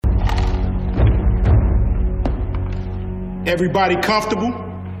Everybody comfortable?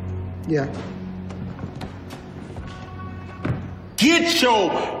 Yeah. Get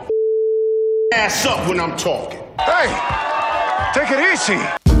your ass up when I'm talking. Hey, take it easy.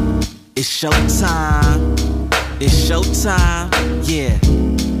 It's showtime. It's showtime. Yeah.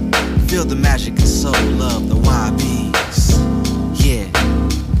 Feel the magic and soul of the YBs. Yeah.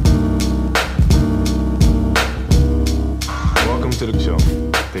 Welcome to the show.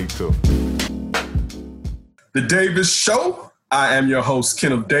 Take two. The Davis Show. I am your host,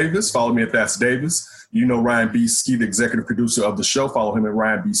 Kenneth Davis. Follow me at That's Davis. You know Ryan B. Ski, the executive producer of the show. Follow him at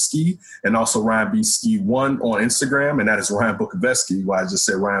Ryan B. Ski and also Ryan B. Ski 1 on Instagram, and that is Ryan Bukoveski, why I just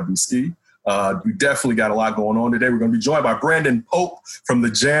said Ryan B. Ski. We definitely got a lot going on today. We're going to be joined by Brandon Pope from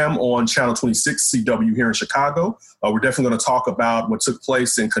The Jam on Channel 26 CW here in Chicago. We're definitely going to talk about what took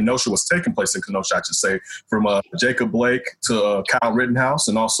place in Kenosha, what's taking place in Kenosha, I should say, from Jacob Blake to Kyle Rittenhouse,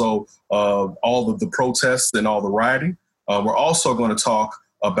 and also all of the protests and all the rioting. We're also going to talk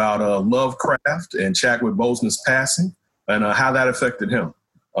about Lovecraft and Chadwick Boseman's passing and how that affected him.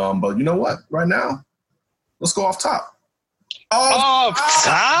 But you know what? Right now, let's go off top. Off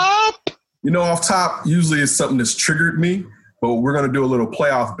top? You know, off top usually is something that's triggered me, but we're going to do a little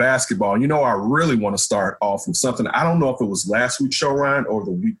playoff basketball. And you know, I really want to start off with something. I don't know if it was last week's show, Ryan, or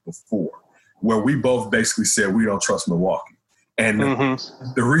the week before, where we both basically said we don't trust Milwaukee. And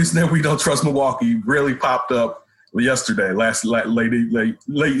the reason that we don't trust Milwaukee really popped up yesterday,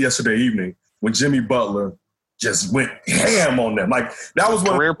 late yesterday evening, when Jimmy Butler just went ham on them. Like, that was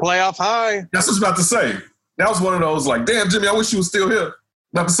career playoff high. That's what I was about to say. That was one of those, like, damn, Jimmy, I wish you was still here.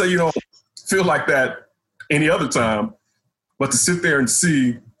 Not to say you don't feel like that any other time, but to sit there and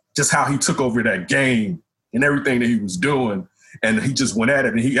see just how he took over that game and everything that he was doing, and he just went at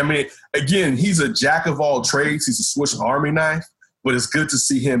it. And again, he's a jack of all trades. He's a Swiss Army knife, but it's good to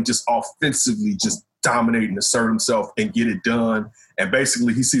see him just offensively just dominate and assert himself and get it done. And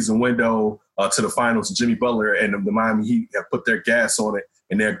basically he sees a window to the finals. Jimmy Butler and the Miami Heat have put their gas on it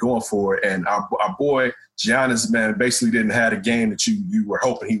and they're going for it. And our boy Giannis, man, basically didn't have a game that you were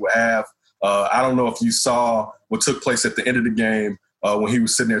hoping he would have. I don't know if you saw what took place at the end of the game when he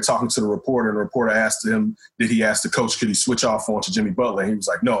was sitting there talking to the reporter, and the reporter asked him, did he ask the coach, could he switch off onto Jimmy Butler? And he was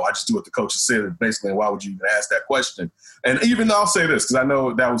like, no, I just do what the coach said. Basically, and why would you even ask that question? And even though I'll say this, because I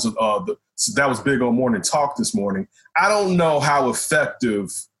know that was big on Morning Talk this morning. I don't know how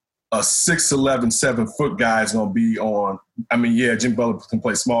effective a 6'11", 7-foot guy is going to be on. I mean, yeah, Jimmy Butler can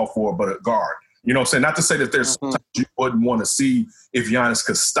play small forward, but a guard. You know what I'm saying? Not to say that there's sometimes you wouldn't want to see if Giannis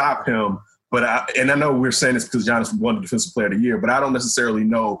could stop him. But I know we're saying this because Giannis won the Defensive Player of the Year, but I don't necessarily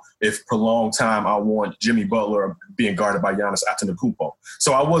know if for a long time I want Jimmy Butler being guarded by Giannis Antetokounmpo.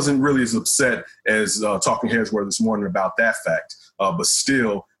 So I wasn't really as upset as Talking Heads were this morning about that fact. But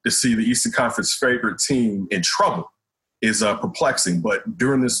still, to see the Eastern Conference favorite team in trouble is perplexing. But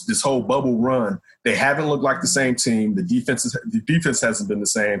during this whole bubble run, they haven't looked like the same team. The defense hasn't been the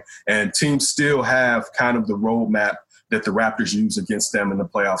same, and teams still have kind of the roadmap that the Raptors used against them in the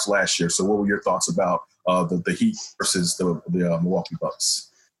playoffs last year. So what were your thoughts about the Heat versus the Milwaukee Bucks?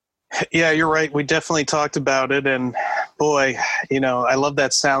 Yeah, you're right. We definitely talked about it. And, boy, I love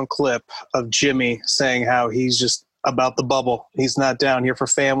that sound clip of Jimmy saying how he's just about the bubble. He's not down here for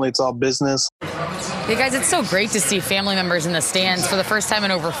family. It's all business. Hey, guys, it's so great to see family members in the stands. For the first time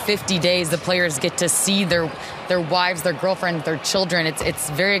in over 50 days, the players get to see their wives, their girlfriends, their children. It's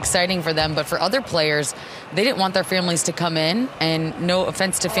very exciting for them. But for other players, they didn't want their families to come in. And no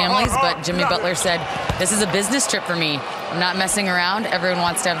offense to families, but Jimmy Butler said, this is a business trip for me. I'm not messing around. Everyone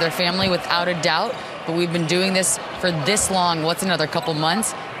wants to have their family without a doubt. But we've been doing this for this long. What's another couple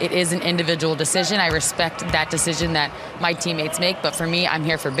months? It is an individual decision. I respect that decision that my teammates make. But for me, I'm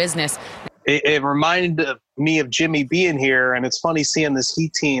here for business. It reminded me of Jimmy being here, and it's funny seeing this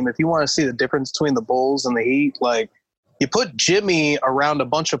Heat team. If you want to see the difference between the Bulls and the Heat, like, you put Jimmy around a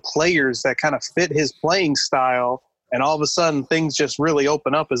bunch of players that kind of fit his playing style, and all of a sudden things just really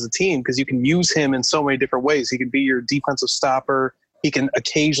open up as a team because you can use him in so many different ways. He can be your defensive stopper. He can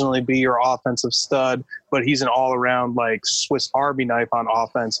occasionally be your offensive stud, but he's an all-around, like, Swiss Army knife on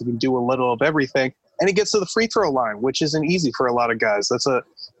offense. He can do a little of everything. And he gets to the free throw line, which isn't easy for a lot of guys.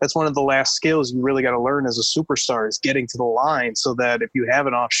 That's one of the last skills you really got to learn as a superstar, is getting to the line so that if you have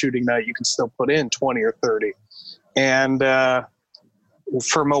an off shooting night, you can still put in 20 or 30. And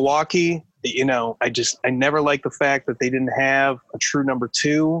for Milwaukee, I never liked the fact that they didn't have a true number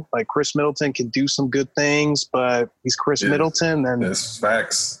two. Like, Chris Middleton can do some good things, but he's Chris Middleton. And that's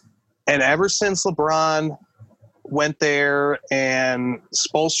facts. And ever since LeBron went there and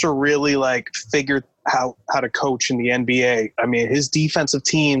Spoelstra really figured how to coach in the NBA. I mean, his defensive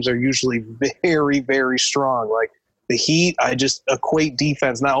teams are usually very, very strong. Like, the Heat, I just equate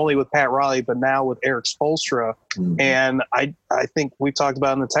defense not only with Pat Riley, but now with Eric Spoelstra. And I think we've talked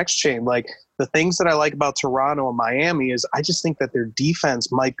about in the text chain, like the things that I like about Toronto and Miami is I just think that their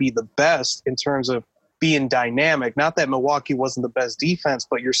defense might be the best in terms of being dynamic. Not that Milwaukee wasn't the best defense,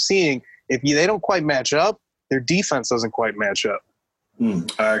 but you're seeing they don't quite match up, their defense doesn't quite match up.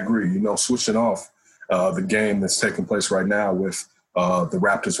 I agree. Switching off the game that's taking place right now with the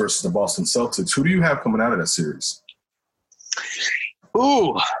Raptors versus the Boston Celtics, who do you have coming out of that series?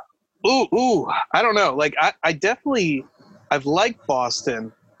 Ooh. I don't know. Like, I've liked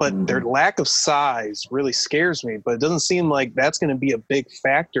Boston, but their lack of size really scares me. But it doesn't seem like that's going to be a big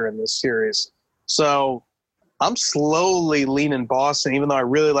factor in this series. So I'm slowly leaning Boston, even though I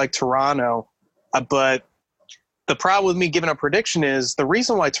really like Toronto. But the problem with me giving a prediction is the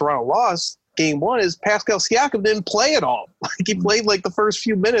reason why Toronto lost game one is Pascal Siakam didn't play at all. Like, he played like the first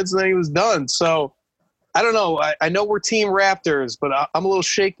few minutes and then he was done. So I don't know. I know we're Team Raptors, but I'm a little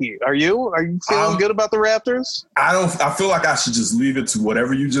shaky. Are you? Are you feeling good about the Raptors? I feel like I should just leave it to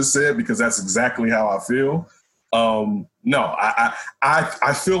whatever you just said because that's exactly how I feel. No,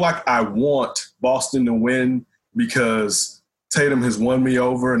 I feel like I want Boston to win because Tatum has won me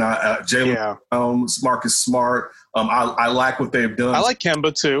over, and Jalen Marcus Smart. I like what they've done. I like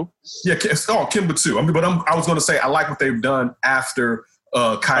Kemba too. Yeah, Kemba too. I was going to say I like what they've done after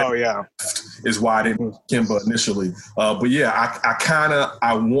Kyrie is why I didn't Kemba initially. But yeah, I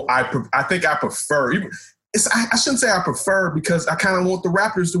think I prefer. I shouldn't say I prefer because I kind of want the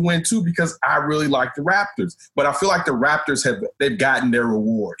Raptors to win too because I really like the Raptors. But I feel like the Raptors they've gotten their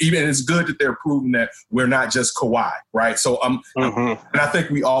reward. Even it's good that they're proving that we're not just Kawhi, right? So and I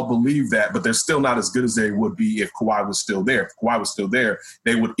think we all believe that, but they're still not as good as they would be if Kawhi was still there. If Kawhi was still there,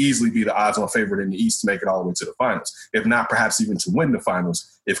 they would easily be the odds-on favorite in the East to make it all the way to the finals, if not perhaps even to win the finals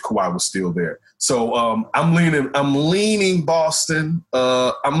if Kawhi was still there. So I'm leaning Boston.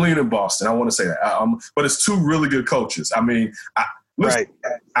 I'm leaning Boston. I want to say that. But it's two really good coaches. I mean, I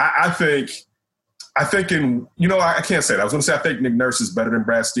think I can't say that. I was going to say I think Nick Nurse is better than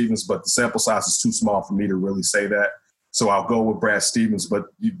Brad Stevens, but the sample size is too small for me to really say that. So I'll go with Brad Stevens. But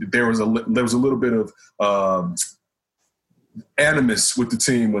there was a little bit of animus with the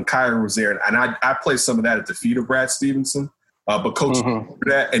team when Kyrie was there, and I placed some of that at the feet of Brad Stevenson. But coaching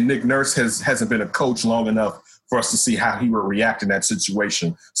that, and Nick Nurse hasn't been a coach long enough for us to see how he would react in that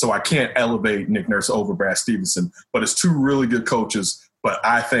situation. So I can't elevate Nick Nurse over Brad Stevenson. But it's two really good coaches. But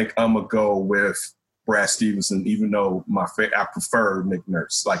I think I'm going to go with Brad Stevenson, even though I prefer Nick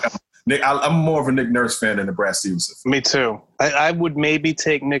Nurse. Like, I'm more of a Nick Nurse fan than a Brad Stevenson fan. Me too. I would maybe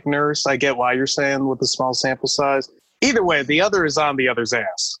take Nick Nurse. I get why you're saying with the small sample size. Either way, the other is on the other's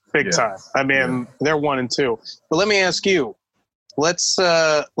ass. Big time. I mean, they're 1 and 2. But let me ask you. Let's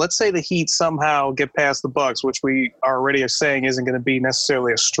say the Heat somehow get past the Bucks, which we already are saying isn't going to be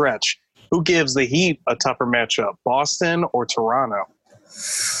necessarily a stretch. Who gives the Heat a tougher matchup, Boston or Toronto?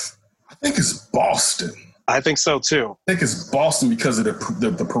 I think it's Boston. I think so too. I think it's Boston because of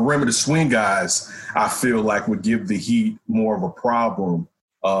the perimeter swing guys. I feel like would give the Heat more of a problem.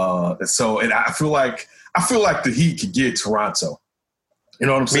 And I feel like the Heat could get Toronto. You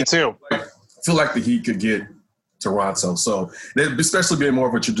know what I'm saying? Me too. I feel like the Heat could get Toronto. So especially being more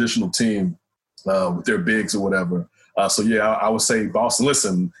of a traditional team with their bigs or whatever. I would say Boston.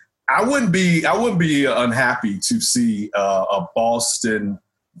 Listen, I wouldn't be unhappy to see a Boston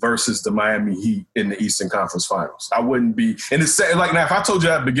versus the Miami Heat in the Eastern Conference Finals. I wouldn't be. And it's like now, if I told you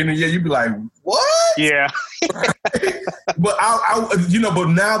at the beginning of the year, you'd be like, "What?" Yeah. But but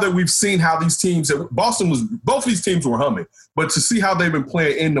now that we've seen how these teams, both of these teams were humming. But to see how they've been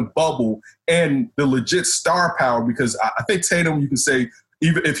playing in the bubble and the legit star power, because I think Tatum, you can say,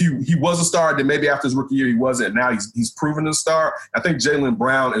 even if he was a star, then maybe after his rookie year he wasn't. Now he's proven a star. I think Jaylen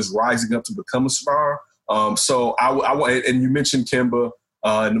Brown is rising up to become a star. So I want, and you mentioned Kemba.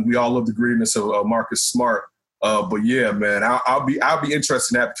 And we all love the greenness of Marcus Smart. But yeah, man, I'll be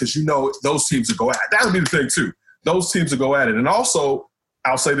interested in that because those teams will go at it. That'll be the thing too. Those teams will go at it. And also,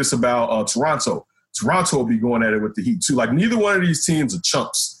 I'll say this about Toronto. Toronto will be going at it with the Heat too. Like neither one of these teams are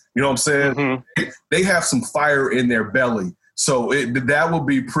chumps. You know what I'm saying? Mm-hmm. They have some fire in their belly. So that'll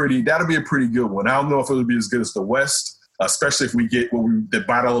be a pretty good one. I don't know if it'll be as good as the West, especially if we get the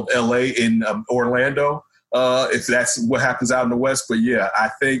Battle of LA in Orlando. If that's what happens out in the West. But yeah, I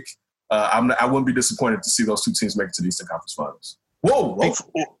think I wouldn't be disappointed to see those two teams make it to the Eastern Conference Finals. Whoa.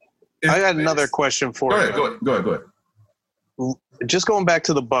 I got another question for you. Go ahead. Just going back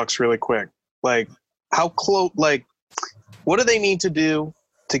to the Bucks really quick. Like, how close, what do they need to do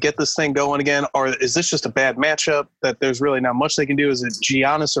to get this thing going again? Or is this just a bad matchup that there's really not much they can do? Is it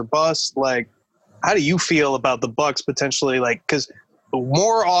Giannis or bust? Like, How do you feel about the Bucks potentially, like, because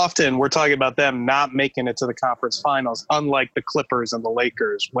more often we're talking about them not making it to the conference finals, unlike the Clippers and the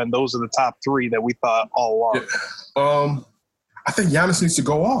Lakers, when those are the top three that we thought all along. Yeah. I think Giannis needs to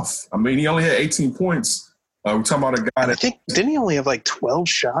go off. I mean, he only had 18 points. We're talking about a guy that didn't he only have like 12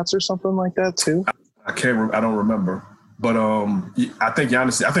 shots or something like that too? I don't remember. But I think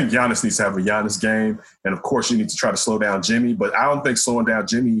Giannis needs to have a Giannis game, and of course you need to try to slow down Jimmy. But I don't think slowing down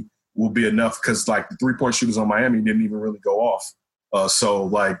Jimmy will be enough because like the 3-point shooters on Miami didn't even really go off. So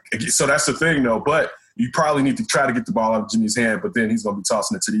that's the thing though. But you probably need to try to get the ball out of Jimmy's hand, but then he's going to be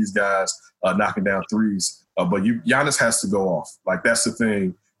tossing it to these guys, knocking down threes. But Giannis has to go off. Like that's the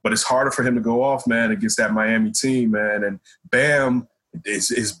thing. But it's harder for him to go off, man, against that Miami team, man. And Bam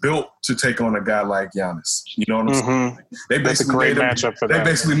is built to take on a guy like Giannis. You know what I'm saying? That's a great matchup for them. They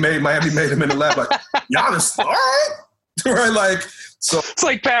basically Miami made him in the lab like, Giannis, all right? Right, like so. It's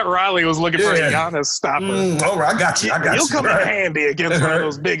like Pat Riley was looking for a Giannis stopper. All right, I got you. You'll come in handy against one of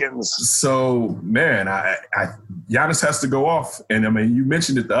those big ones. So, man, Giannis has to go off. And, I mean, you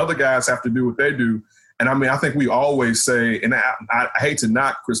mentioned it. The other guys have to do what they do. And, I mean, I think we always say, and I hate to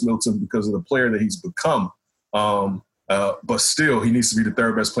knock Chris Middleton because of the player that he's become, but still he needs to be the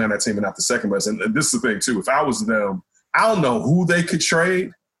third best player on that team and not the second best. And this is the thing, too. If I was them, I don't know who they could trade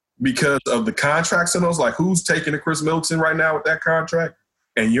because of the contracts in those. Like, who's taking a Chris Middleton right now with that contract?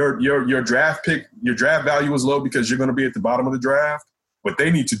 And your draft pick, your draft value is low because you're going to be at the bottom of the draft. But they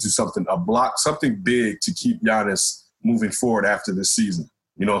need to do something big to keep Giannis moving forward after this season.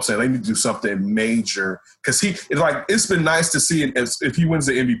 You know what I'm saying? They need to do something major because it's been nice to see if he wins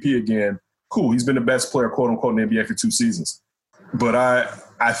the MVP again. Cool, he's been the best player, quote unquote, in the NBA for 2 seasons. But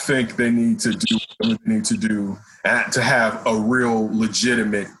I think they need to do what they need to do and to have a real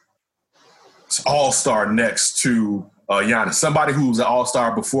legitimate all-star next to Giannis, somebody who was an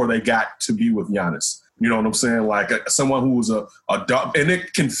all-star before they got to be with Giannis. You know what I'm saying? Like someone who was a and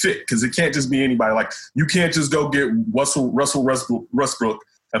it can fit because it can't just be anybody. Like you can't just go get Russell Westbrook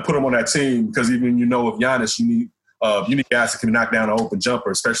and put him on that team because even with Giannis, you need guys that can knock down an open jumper,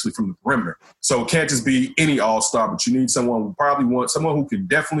 especially from the perimeter. So it can't just be any all-star, but you need someone who can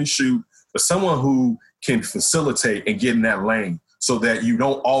definitely shoot, but someone who can facilitate and get in that lane so that you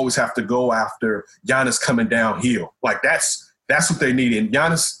don't always have to go after Giannis coming downhill. Like that's what they need. And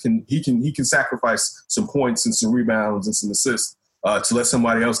Giannis can sacrifice some points and some rebounds and some assists to let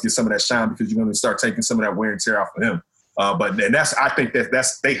somebody else get some of that shine because you're going to start taking some of that wear and tear off of him. I think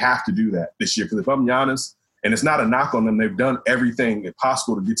they have to do that this year because if I'm Giannis, and it's not a knock on them, they've done everything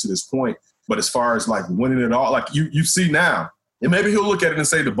possible to get to this point. But as far as like winning it all, like you see now, and maybe he'll look at it and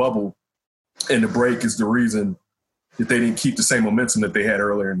say the bubble and the break is the reason that they didn't keep the same momentum that they had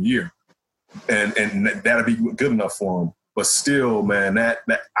earlier in the year. And that'll be good enough for him. But still, man,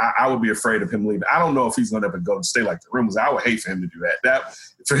 I would be afraid of him leaving. I don't know if he's going to ever go to stay like the Rumors. I would hate for him to do that. That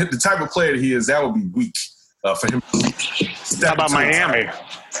for him, the type of player that he is, that would be weak for him. How about Miami?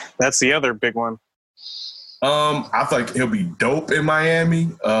 That's the other big one. I think he'll be dope in Miami.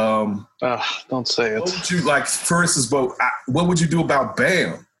 Don't say it. What would you like? For instance, what would you do about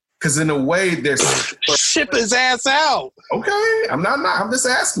Bam? Because in a way, there's ship his ass out. Okay, I'm not. I'm just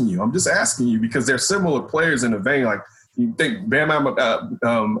asking you. Because they're similar players in the vein. Like you think Bam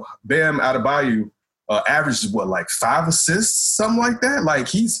Adebayo averages like 5 assists, something like that. Like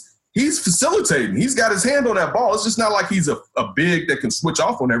he's facilitating. He's got his hand on that ball. It's just not like he's a big that can switch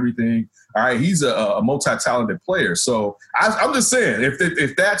off on everything. All right, he's a multi-talented player. So I'm just saying,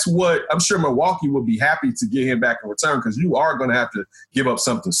 if that's what, I'm sure Milwaukee would be happy to get him back in return because you are going to have to give up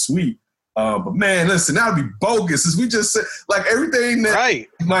something sweet. But man, listen, that would be bogus. As we just said, like everything that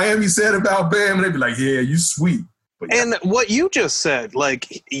Miami said about Bam, and they'd be like, yeah, you sweet. And what you just said, like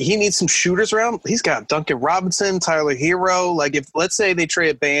he needs some shooters around. He's got Duncan Robinson, Tyler Hero. Like if let's say they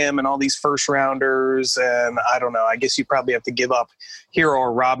trade Bam and all these first rounders, and I don't know, I guess you probably have to give up Hero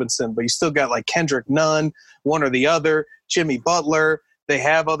or Robinson, but you still got like Kendrick Nunn, one or the other, Jimmy Butler. They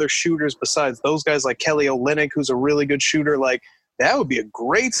have other shooters besides those guys like Kelly Olynyk, who's a really good shooter. Like that would be a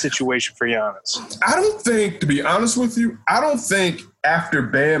great situation for Giannis. I don't think, to be honest with you, after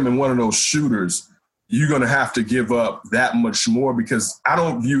Bam and one of those shooters, you're going to have to give up that much more because I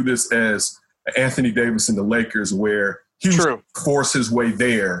don't view this as Anthony Davis and the Lakers where he was force his way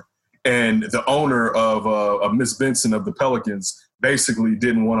there. And the owner of Miss Benson of the Pelicans basically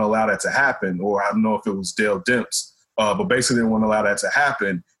didn't want to allow that to happen. Or I don't know if it was Dale Demps, but basically didn't want to allow that to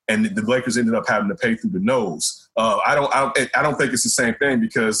happen. And the Lakers ended up having to pay through the nose. I don't think it's the same thing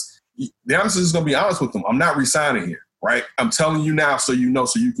because the honest is going to be honest with them. I'm not re-signing here, right? I'm telling you now so you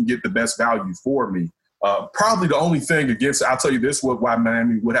can get the best value for me. Probably the only thing against, I'll tell you this, why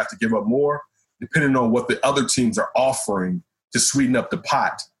Miami would have to give up more depending on what the other teams are offering to sweeten up the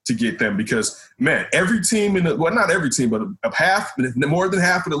pot to get them. Because, man, every team not every team, but more than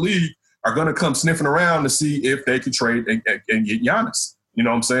half of the league are going to come sniffing around to see if they could trade and get Giannis. You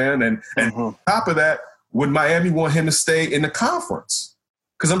know what I'm saying? And on top of that, would Miami want him to stay in the conference?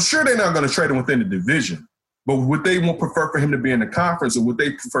 Because I'm sure they're not going to trade him within the division. But would they prefer for him to be in the conference, or would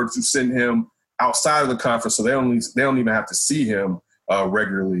they prefer to send him outside of the conference so they don't even have to see him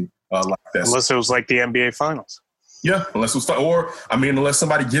regularly like that? Unless it was like the NBA Finals. Yeah, unless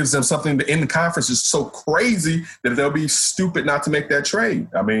somebody gives them something in the conference is so crazy that they'll be stupid not to make that trade.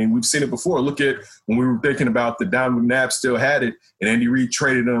 I mean, we've seen it before. Look at when we were thinking about the Donovan McNabb still had it, and Andy Reid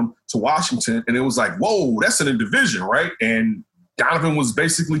traded him to Washington, and it was like, whoa, that's in a division, right? And Donovan was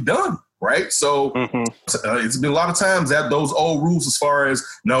basically done, right? So it's been a lot of times that those old rules as far as,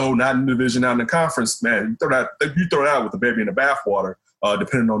 no, not in the division, not in the conference, man, you throw it out with the baby in the bathwater,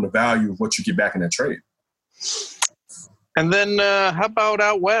 depending on the value of what you get back in that trade. And then how about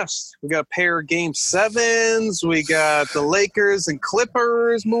out west? We got a pair of Game 7s. We got the Lakers and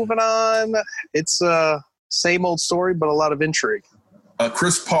Clippers moving on. It's same old story, but a lot of intrigue.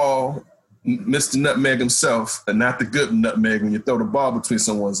 Chris Paul, Mr. Nutmeg himself, and not the good nutmeg when you throw the ball between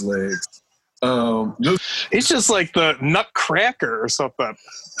someone's legs. It's just like the Nutcracker or something.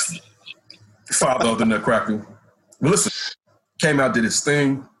 Father of the Nutcracker. But listen, came out, did his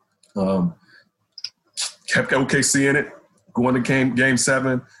thing, kept OKC in it. Going to game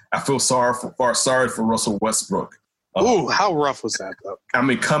 7, I feel sorry for Russell Westbrook. Ooh, how rough was that, though? I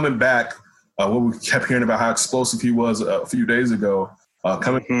mean, coming back, what we kept hearing about how explosive he was a few days ago,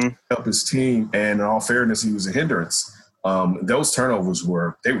 coming to help his team, and in all fairness, he was a hindrance. Those turnovers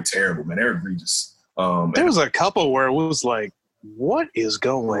were terrible, man. They were egregious. There was a couple where it was like, what is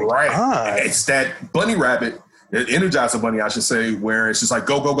going on? It's that bunny rabbit. Energizer bunny, I should say, where it's just like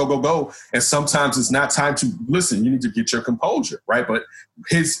go, go, go, go, go. And sometimes it's not time to listen. You need to get your composure, right? But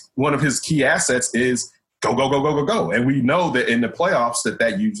one of his key assets is go, go, go, go, go, go. And we know that in the playoffs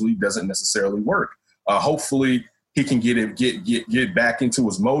that usually doesn't necessarily work. Hopefully he can get back into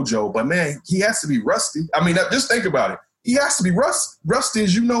his mojo. But, man, he has to be rusty. I mean, just think about it. He has to be rusty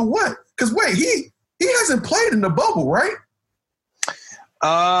as you know what. Because, wait, he hasn't played in the bubble, right? He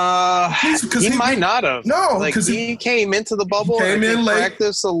might not have. No, because he came into the bubble and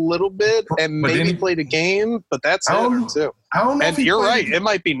practiced a little bit and maybe played a game, but that's it too. I don't know. And you're right; it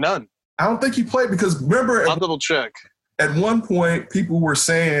might be none. I don't think he played because remember, I'll double check. At one point, people were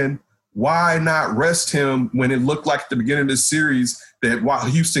saying, "Why not rest him?" When it looked like at the beginning of this series that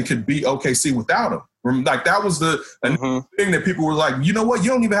Houston could beat OKC without him. Like that was the thing that people were like, you know what?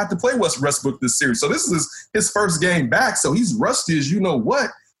 You don't even have to play Westbrook this series. So this is his first game back. So he's rusty as you know what.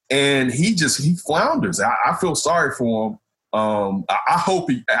 And he flounders. I feel sorry for him. I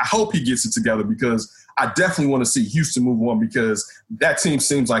hope he gets it together because I definitely want to see Houston move on because that team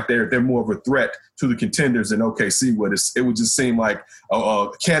seems like they're more of a threat to the contenders than OKC would. It would just seem like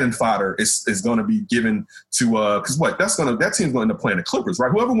cannon fodder is going to be given to because that team's going to end up playing the Clippers,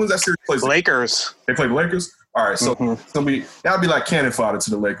 right? Whoever wins that series plays Lakers. They play the Lakers. All right, so that'll be like cannon fodder to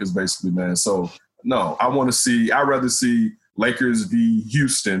the Lakers, basically, man. So no, I'd rather see Lakers v.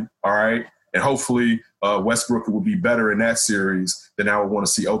 Houston. All right, and hopefully Westbrook will be better in that series than I would want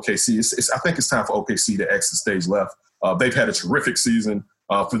to see OKC. I think it's time for OKC to exit stage left. They've had a terrific season.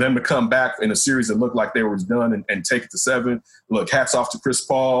 For them to come back in a series that looked like they were done and take it to 7. Look, hats off to Chris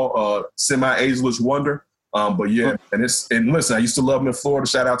Paul, semi-ageless wonder. But yeah, and listen, I used to love him in Florida.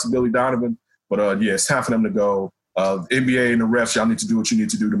 Shout out to Billy Donovan. But yeah, it's time for them to go. NBA and the refs, y'all need to do what you need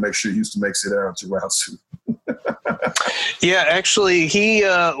to do to make sure Houston makes it out to round 2. Yeah, actually, he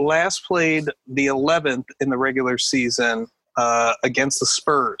last played the 11th in the regular season against the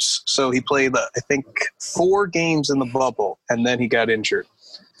Spurs. So he played, I think, 4 games in the bubble, and then he got injured.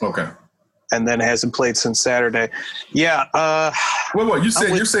 Okay. And then hasn't played since Saturday. Yeah. Wait,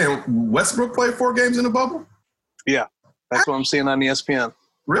 you're saying Westbrook played 4 games in the bubble? Yeah, that's what I'm seeing on ESPN.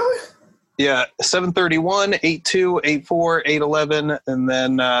 Really? Yeah, 7:31, 8:2, 8:4, 8:11, and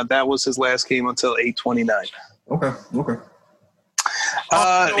then that was his last game until 8:29. Okay.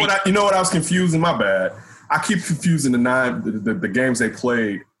 You know what? I was confusing. My bad. I keep confusing the games they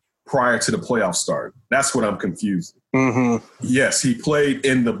played prior to the playoff start. That's what I'm confused. Mm-hmm. Yes, he played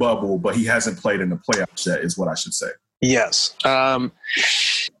in the bubble, but he hasn't played in the playoffs yet, is what I should say. Yes.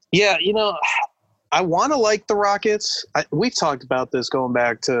 Yeah, I want to like the Rockets. We've talked about this going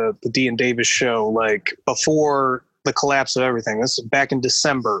back to the Dean Davis show, like before the collapse of everything. This is back in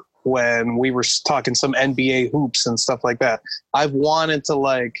December when we were talking some NBA hoops and stuff like that. I've wanted to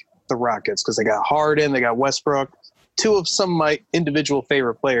like the Rockets because they got Harden, they got Westbrook, 2 of some of my individual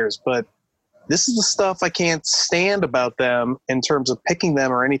favorite players. But this is the stuff I can't stand about them in terms of picking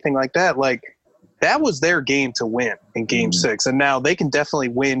them or anything like that. Like, that was their game to win in Game 6. And now they can definitely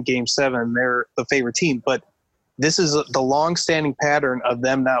win Game 7. They're the favorite team. But this is the long-standing pattern of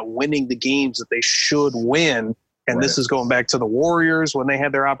them not winning the games that they should win. And this is going back to the Warriors when they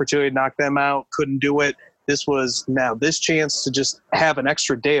had their opportunity to knock them out, couldn't do it. This was now this chance to just have an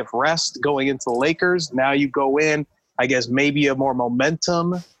extra day of rest going into the Lakers. Now you go in, I guess maybe a more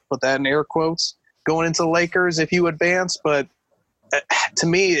momentum, put that in air quotes, going into the Lakers if you advance. But to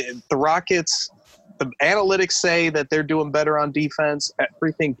me, the Rockets, the analytics say that they're doing better on defense.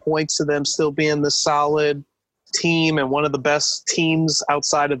 Everything points to them still being the solid team and one of the best teams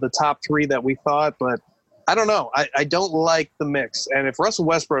outside of the top 3 that we thought. But I don't know. I don't like the mix. And if Russell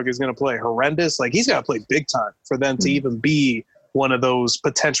Westbrook is going to play horrendous, like, he's got to play big time for them to even be one of those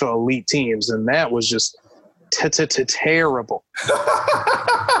potential elite teams. And that was just terrible.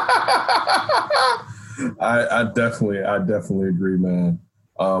 I definitely agree, man.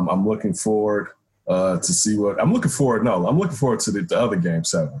 I'm looking forward to see what I'm looking forward. No, I'm looking forward to the other Game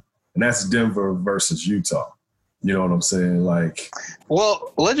 7, and that's Denver versus Utah. You know what I'm saying? Like,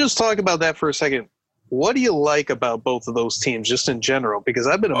 well, let's just talk about that for a second. What do you like about both of those teams, just in general? Because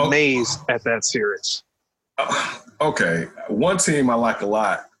I've been amazed at that series. Okay, one team I like a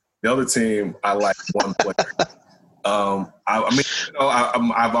lot. The other team I like one player. I mean, you know,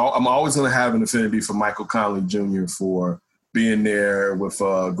 I'm always going to have an affinity for Michael Conley Jr. for being there with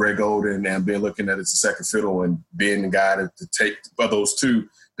Greg Oden and being looking at it as a second fiddle and being the guy to take for those two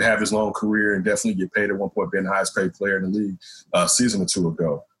to have his long career and definitely get paid at one point, being the highest paid player in the league a season or two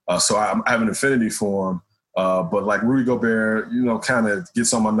ago. So I have an affinity for him. But like Rudy Gobert, you know, kind of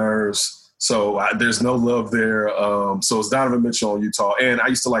gets on my nerves. So there's no love there. So it's Donovan Mitchell on Utah. And I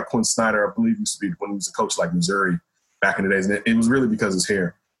used to like Quinn Snyder, I believe used to be when he was a coach like Missouri back in the days. And it was really because of his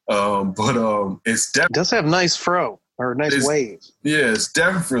hair. But it's definitely – does have nice fro or nice waves. Yeah, it's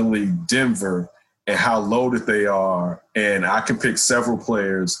definitely Denver and how loaded they are. And I can pick several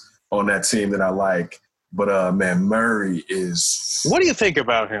players on that team that I like. But, man, Murray is – what do you think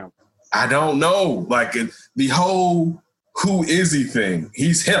about him? I don't know. Like the whole who is he thing,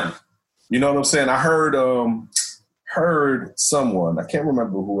 he's him. You know what I'm saying? I heard someone, I can't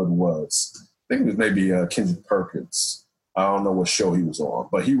remember who it was. I think it was maybe Kendrick Perkins. I don't know what show he was on.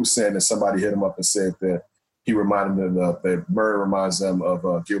 But he was saying that somebody hit him up and said that he reminded them that Murray reminds them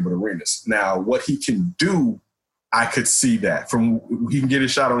of Gilbert Arenas. Now, what he can do, I could see that. He can get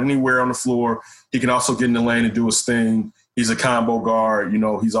his shot on anywhere on the floor. He can also get in the lane and do his thing. He's a combo guard. You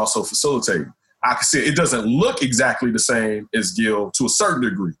know, he's also facilitating. I can see it doesn't look exactly the same as Gil to a certain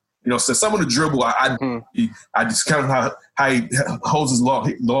degree. You know, so some of the dribble, I just kind of how he holds his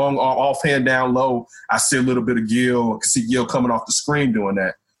long offhand down low. I see a little bit of Gil. I can see Gil coming off the screen doing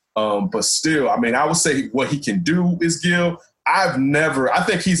that. But still, I mean, I would say what he can do is Gil. I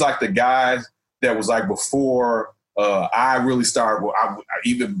think he's like the guy that was like before I really started. Well, I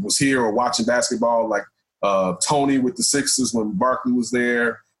either was here or watching basketball, like Tony with the Sixers when Barkley was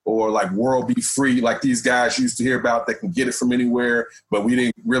there, or like World Be Free, like these guys used to hear about that can get it from anywhere, but we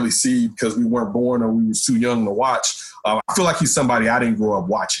didn't really see because we weren't born or we was too young to watch. I feel like he's somebody I didn't grow up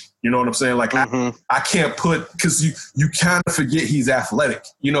watching. You know what I'm saying? Like I can't put, because you kind of forget he's athletic,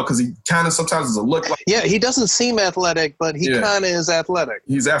 you know, because he kind of sometimes doesn't look like. Yeah, he doesn't seem athletic, but he kind of is athletic.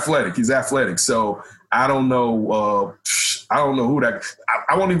 He's athletic. So I don't know. I don't know who that.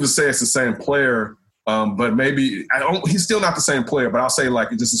 I won't even say it's the same player. But maybe he's still not the same player, but I'll say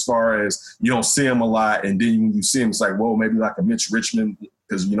like just as far as you don't see him a lot. And then when you see him, it's like, whoa, maybe like a Mitch Richmond,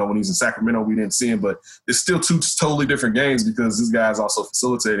 because, you know, when he's in Sacramento, we didn't see him, but it's still two totally different games because this guy's also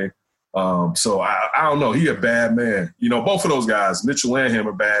facilitating. So I don't know. He a bad man. You know, both of those guys, Mitchell and him,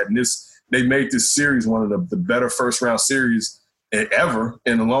 are bad. And they made this series one of the better first round series ever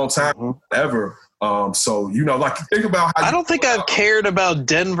in a long time ever. So, you know, like think about how I don't think I've cared about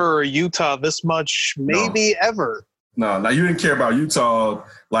Denver or Utah this much, maybe ever. No, you didn't care about Utah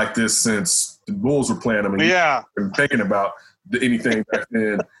like this since the Bulls were playing them. Yeah. And thinking about anything back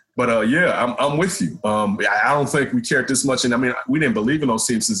then. But, I'm with you. I don't think we cared this much. And, I mean, we didn't believe in those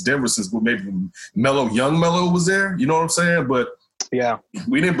teams since Denver, since maybe young Melo was there. You know what I'm saying? But, yeah,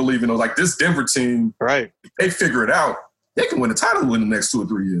 we didn't believe in those. Like, this Denver team, right? They figure it out. They can win the title in the next 2 or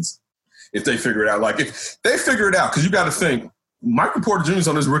 3 years. If they figure it out. Like, if they figure it out, because you got to think, Michael Porter Jr. is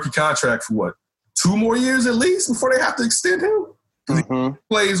on his rookie contract for what, 2 more years at least before they have to extend him? He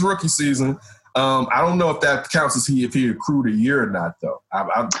plays rookie season. I don't know if that counts as if he accrued a year or not, though.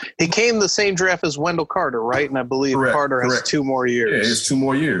 He came the same draft as Wendell Carter, right? And I believe Carter has 2 more years. Yeah, it's 2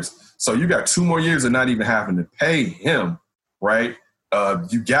 more years. So you got 2 more years of not even having to pay him, right?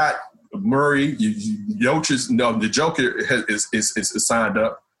 You got Murray, the Joker is signed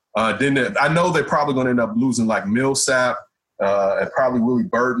up. Then I know they're probably going to end up losing like Millsap and probably Willie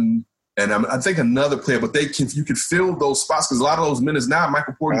Burton. And I think another player, but you can fill those spots because a lot of those minutes now,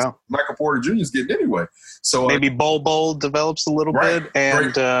 Michael Porter Jr. is getting anyway. So maybe Bol develops a little bit,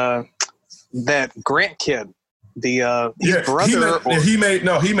 and that Grant kid, his brother, I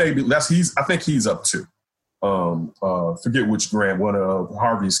think he's up to. Forget which Grant, one of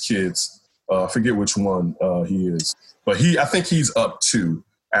Harvey's kids. Forget which one he is, but I think he's up to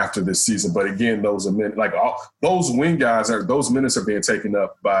after this season. But again, those are those wing guys those minutes are being taken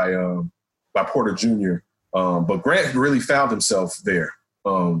up by Porter Jr. But Grant really found himself there.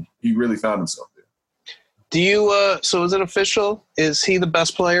 He really found himself there. Do you? So is it official? Is he the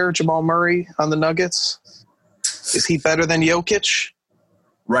best player, Jamal Murray, on the Nuggets? Is he better than Jokic?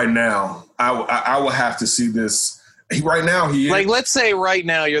 Right now, I will have to see this. Right now, he is. Like, let's say right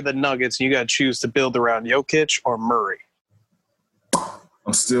now you're the Nuggets and you got to choose to build around Jokic or Murray.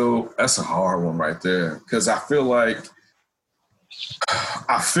 That's a hard one right there because I feel like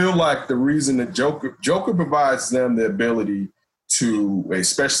the reason that Joker provides them the ability to,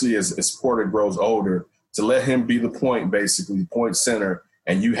 especially as Porter grows older, to let him be the point center,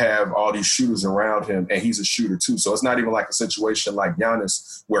 and you have all these shooters around him, and he's a shooter too. So it's not even like a situation like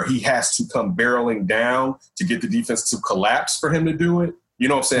Giannis where he has to come barreling down to get the defense to collapse for him to do it. You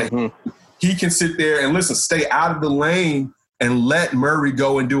know what I'm saying? Mm-hmm. He can sit there and stay out of the lane and let Murray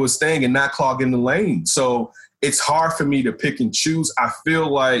go and do his thing and not clog in the lane. So it's hard for me to pick and choose. I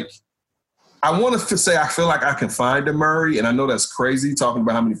feel like I feel like I can find a Murray, and I know that's crazy talking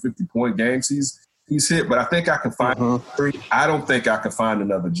about how many 50-point games he's hit, but I think I can find Murray. I don't think I can find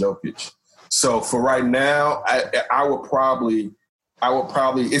another Jokic. So for right now, I would probably I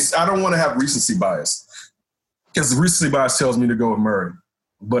don't want to have recency bias because the recency bias tells me to go with Murray,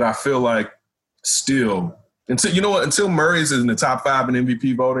 but I feel like still until Murray is in the top 5 in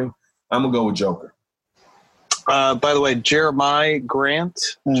MVP voting, I'm gonna go with Joker. By the way, Jeremiah Grant,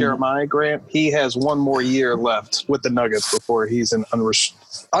 he has one more year left with the Nuggets before he's an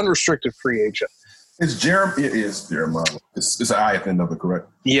unrestricted free agent. It is Jeremiah. It's an I at the end of it, correct?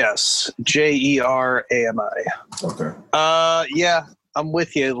 Yes, Jerami. Okay. Yeah, I'm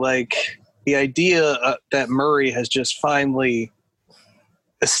with you. Like the idea that Murray has just finally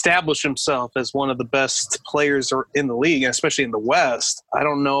established himself as one of the best players in the league, especially in the West. I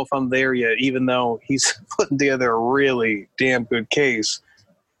don't know if I'm there yet, even though he's putting together a really damn good case.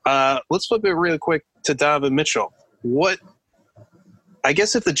 Let's flip it really quick to Donovan Mitchell. I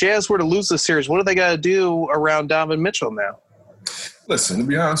guess if the Jazz were to lose this series, what do they got to do around Donovan Mitchell now? Listen, to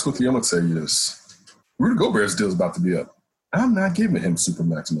be honest with you, I'm going to tell you this. Rudy Gobert's deal is about to be up. I'm not giving him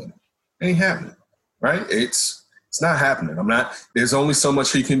Supermax money. It ain't happening, right? It's not happening. There's only so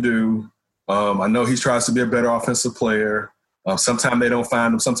much he can do. I know he tries to be a better offensive player. Sometimes they don't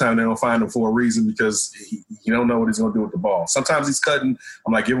find him. Sometimes they don't find him for a reason because you don't know what he's going to do with the ball. Sometimes he's cutting.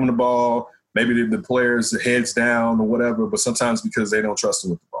 I'm like, give him the ball. Maybe the players' heads down or whatever, but sometimes because they don't trust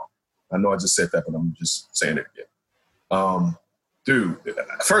him with the ball. I know I just said that, but I'm just saying it again. Dude,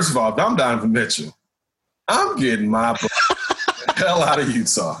 first of all, if I'm Donovan Mitchell, I'm getting my hell out of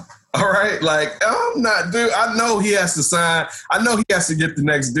Utah. All right? Like, I'm not, dude, I know he has to sign. I know he has to get the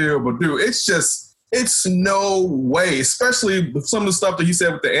next deal, but, dude, it's no way, especially with some of the stuff that he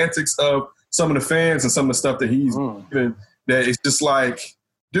said with the antics of some of the fans and some of the stuff that he's doing, that it's just like,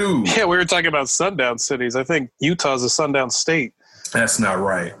 dude. Yeah, we were talking about sundown cities. I think Utah's a sundown state. That's not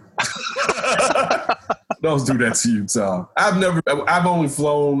right. Don't do that to Utah. I've been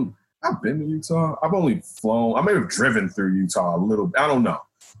to Utah. I've only flown. I may have driven through Utah a little. I don't know.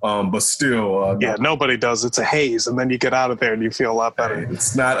 But still. Nobody does. It's a haze, and then you get out of there and you feel a lot better.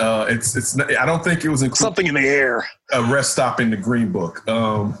 It's not. It's not. I don't think it was something in the air. A rest stop in the Green Book.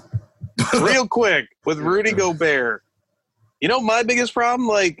 Real quick with Rudy Gobert. You know my biggest problem?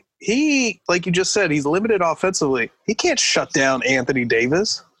 Like you just said, he's limited offensively. He can't shut down Anthony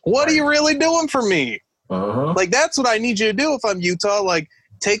Davis. What are you really doing for me? Uh-huh. Like, that's what I need you to do if I'm Utah. Like,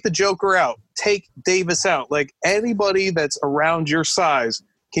 take the Joker out. Take Davis out. Like, anybody that's around your size,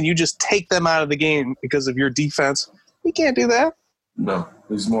 can you just take them out of the game because of your defense? You can't do that. No.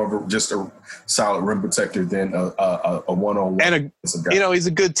 He's more of just a solid rim protector than a one-on-one. And, he's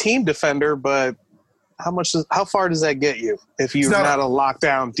a good team defender, but how far does that get you if you're not a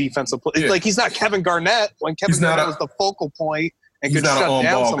lockdown defensive player? Yeah. Like, he's not Kevin Garnett when Kevin Garnett was the focal point and could shut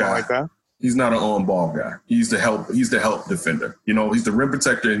down someone like that. He's not an on-ball guy. He's the help defender. He's the rim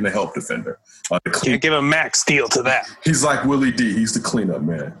protector and the help defender. Can't give a max deal to that. He's like Willie D. He's the cleanup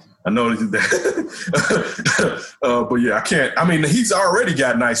man. I know that. But yeah, I can't. I mean, he's already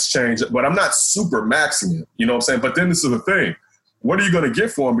got nice change, but I'm not super maxing it. You know what I'm saying? But then this is the thing. What are you going to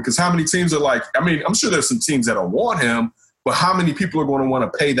get for him? Because how many teams are like, I mean, I'm sure there's some teams that don't want him, but how many people are going to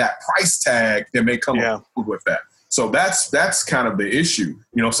want to pay that price tag that may come up with that? So that's kind of the issue.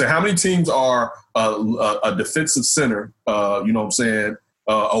 You know what I'm saying? How many teams are a defensive center, you know what I'm saying,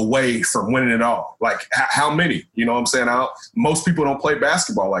 away from winning it all? Like, how many? You know what I'm saying? Most people don't play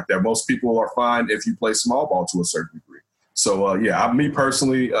basketball like that. Most people are fine if you play small ball to a certain degree. So, me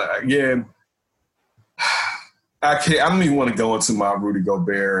personally, again, I don't even want to go into my Rudy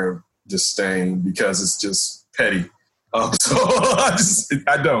Gobert disdain because it's just petty. So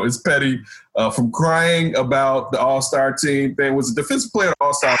I don't. It's petty. From crying about the All-Star team thing, was it defensive player or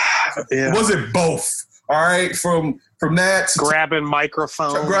All-Star? Yeah. Was it both? All right. From that to grabbing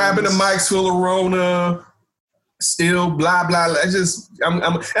microphones, grabbing the mics full of Rona, still blah blah.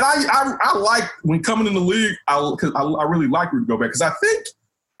 I like when coming in the league. Because I really like Rudy Gobert because I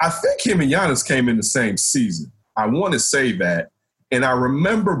think him and Giannis came in the same season. I want to say that, and I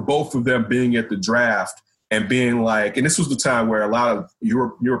remember both of them being at the draft and being like, and this was the time where a lot of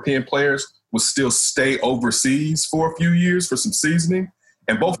European players would still stay overseas for a few years for some seasoning.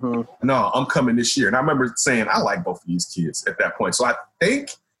 And both, no, I'm coming this year. And I remember saying, I like both of these kids at that point. So I think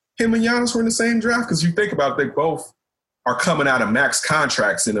him and Giannis were in the same draft because you think about it, they both are coming out of max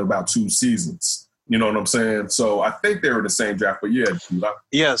contracts in about 2 seasons. You know what I'm saying? So I think they were in the same draft. But yeah.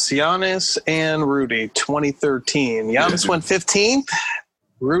 Yes, Giannis and Rudy, 2013. Giannis went 15th.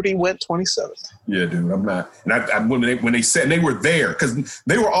 Rudy went 27th. Yeah, dude, I'm not. And when they said, and they were there because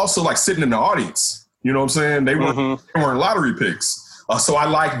they were also like sitting in the audience. You know what I'm saying? They weren't lottery picks. So I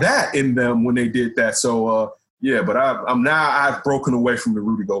like that in them when they did that. So but I've broken away from the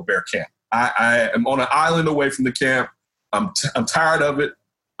Rudy Gobert camp. I am on an island away from the camp. I'm tired of it.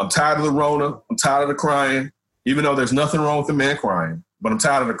 I'm tired of the Rona. I'm tired of the crying. Even though there's nothing wrong with the man crying, but I'm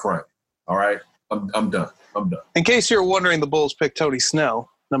tired of the crying. All right, I'm done. In case you're wondering, the Bulls picked Tony Snell,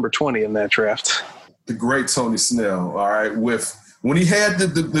 number 20 in that draft. The great Tony Snell. All right, when he had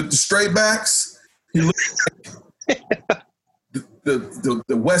the straight backs, he looked like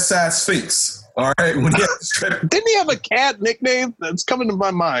the West Side Sphinx. All right, when he had the straight. Didn't he have a cat nickname? That's coming to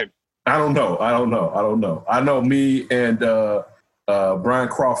my mind. I don't know. I know me and Brian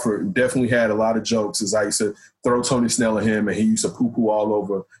Crawford definitely had a lot of jokes as I used to throw Tony Snell at him, and he used to poo-poo all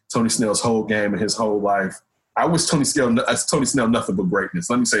over Tony Snell's whole game and his whole life. I wish Tony Snell nothing but greatness.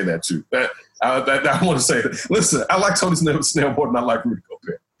 Let me say that too. I want to say that. Listen, I like Tony Snell more than I like Rudy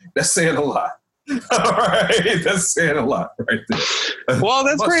Gobert. That's saying a lot. All right, that's saying a lot right there. Well,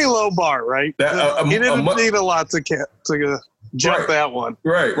 that's pretty low bar, right? You didn't need a lot to jump that one.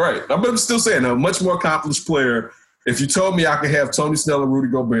 Right. I'm still saying a much more accomplished player. If you told me I could have Tony Snell and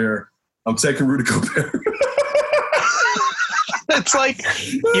Rudy Gobert, I'm taking Rudy Gobert. It's like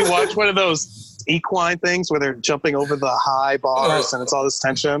you watch one of those equine things where they're jumping over the high bars and it's all this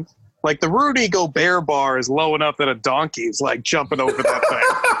tension. Like the Rudy Gobert bar is low enough that a donkey's like jumping over that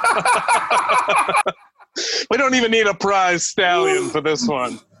thing. We don't even need a prize stallion for this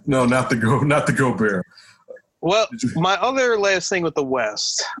one. No, not the Gobert. Well, my other last thing with the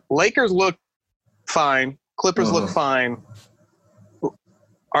West, Lakers look fine. Clippers look fine.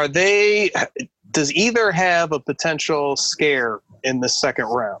 Does either have a potential scare in the second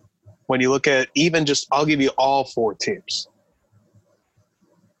round? When you look at I'll give you all 4 teams.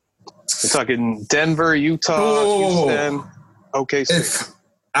 We're talking Denver, Utah, Houston, OKC.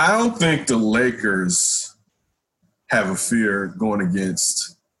 I don't think the Lakers have a fear going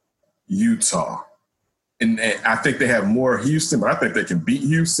against Utah. And I think they have more Houston, but I think they can beat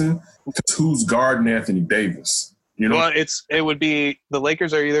Houston because who's guarding Anthony Davis? You know? Well, it would be the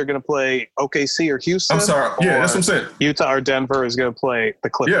Lakers are either going to play OKC or Houston. I'm sorry. Yeah, that's what I'm saying. Utah or Denver is going to play the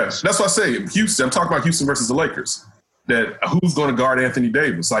Clippers. Yeah, that's what I say. Houston. I'm talking about Houston versus the Lakers. That who's going to guard Anthony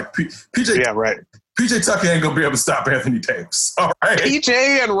Davis? Like PJ. Yeah, right. PJ Tucker ain't going to be able to stop Anthony Davis. All right. PJ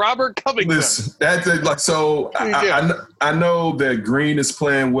and Robert Covington. Listen, I know that Green is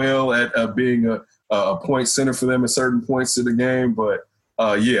playing well at being a point center for them at certain points of the game, but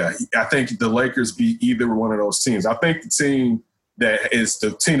I think the Lakers beat either one of those teams. I think the team that is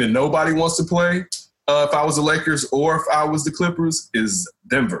the team that nobody wants to play, if I was the Lakers or if I was the Clippers, is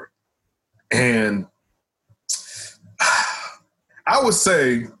Denver. And I would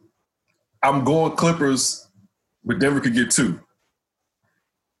say I'm going Clippers, but Denver could get 2.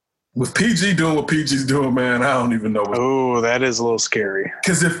 With PG doing what PG's doing, man, I don't even know. Oh, that is a little scary.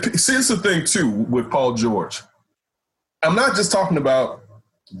 Because here's the thing, too, with Paul George. I'm not just talking about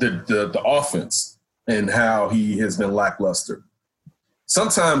the offense and how he has been lackluster.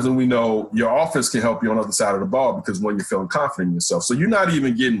 sometimes when we know your offense can help you on the other side of the ball because when you're feeling confident in yourself. So you're not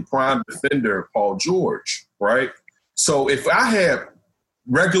even getting prime defender Paul George, right? So if I had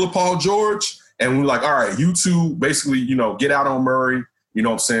regular Paul George and we're like, all right, you two basically, you know, get out on Murray, you know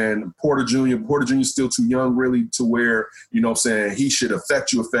what I'm saying? Porter Jr. is still too young really to where, you know what I'm saying, he should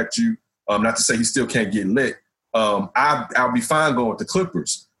affect you. Not to say he still can't get lit. I'll be fine going with the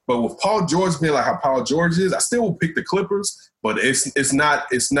Clippers. But with Paul George being like how Paul George is, I still will pick the Clippers, but it's not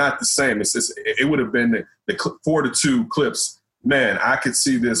the same. It would have been the 4-2 Clips. Man, I could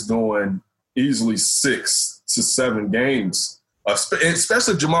see this going easily 6 to 7 games,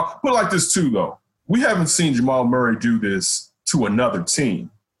 especially Jamal. Put it like this too, though. We haven't seen Jamal Murray do this to another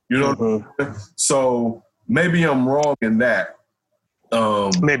team. You know what I mean? So maybe I'm wrong in that.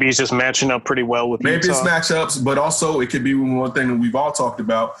 Maybe he's just matching up pretty well with maybe Utah. It's matchups, but also it could be one thing that we've all talked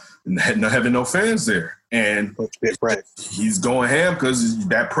about, having no fans there. And right. He's going ham because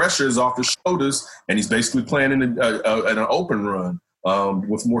that pressure is off his shoulders, and he's basically playing in an open run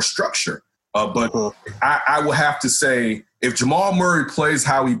with more structure. But I will have to say, if Jamal Murray plays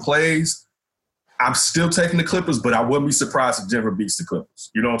how he plays, I'm still taking the Clippers, but I wouldn't be surprised if Denver beats the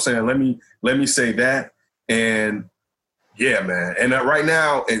Clippers. You know what I'm saying? Let me say that. And yeah, man. And right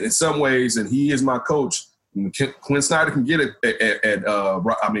now, in some ways, and he is my coach, Quinn Snyder can get it at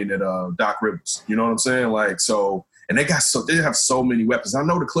Doc Rivers. You know what I'm saying? Like, so, and they have so many weapons. I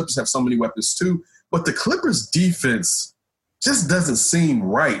know the Clippers have so many weapons too, but the Clippers defense just doesn't seem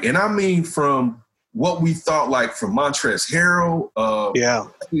right. And I mean, from what we thought, like from Montrezl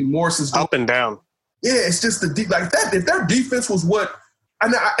Harrell, Morrison's up and down. Yeah, it's just like that. If their defense was what.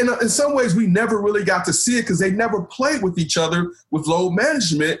 And in some ways, we never really got to see it because they never played with each other with load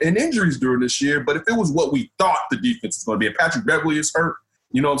management and injuries during this year. But if it was what we thought the defense was going to be, and Patrick Beverly is hurt,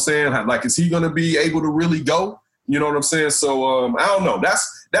 you know what I'm saying? Like, is he going to be able to really go? You know what I'm saying? So, I don't know.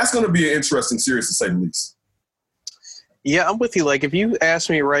 That's going to be an interesting series, to say the least. Yeah, I'm with you. Like, if you ask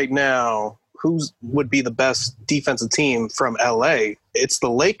me right now, who would be the best defensive team from LA, it's the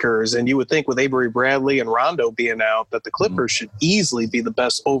Lakers. And you would think with Avery Bradley and Rondo being out that the Clippers should easily be the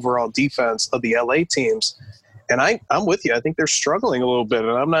best overall defense of the LA teams. And I'm with you. I think they're struggling a little bit,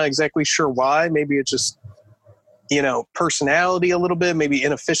 and I'm not exactly sure why. Maybe it's just, personality a little bit, maybe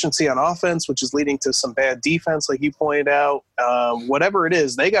inefficiency on offense, which is leading to some bad defense, like you pointed out. Whatever it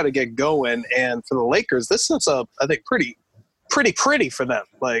is, they got to get going. And for the Lakers, this sets up, I think, pretty for them.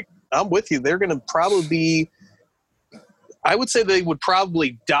 Like, I'm with you. They're going to probably be – I would say they would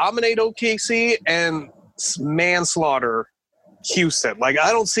probably dominate OKC and manslaughter Houston. Like,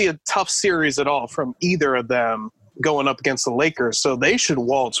 I don't see a tough series at all from either of them going up against the Lakers. So they should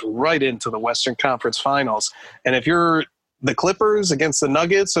waltz right into the Western Conference Finals. And if you're the Clippers against the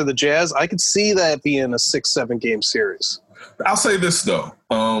Nuggets or the Jazz, I could see that being a 6-7 game series. I'll say this, though.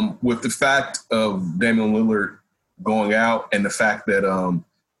 With the fact of Damian Lillard going out and the fact that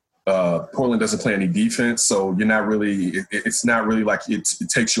Portland doesn't play any defense, so you're not really – it's not really like it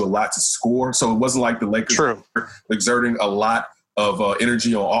takes you a lot to score. So it wasn't like the Lakers were exerting a lot of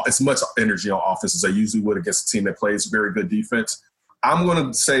energy on – as much energy on offense as they usually would against a team that plays very good defense. I'm going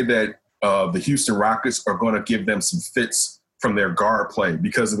to say that the Houston Rockets are going to give them some fits from their guard play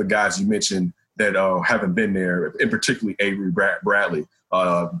because of the guys you mentioned that haven't been there, and particularly Avery Bradley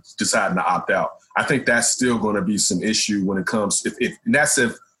deciding to opt out. I think that's still going to be some issue when it comes – and that's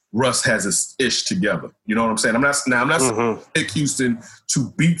if – Russ has his ish together. You know what I'm saying? I'm not saying pick Houston to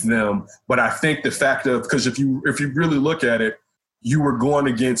beat them, but I think the fact of, because if you really look at it, you were going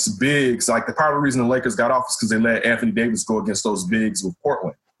against bigs. Like, the part of the reason the Lakers got off is because they let Anthony Davis go against those bigs with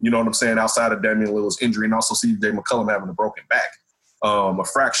Portland. You know what I'm saying? Outside of Damian Lillard's injury, and also CJ McCollum having a broken back, a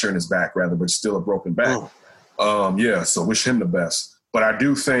fracture in his back rather, but still a broken back. So wish him the best. But I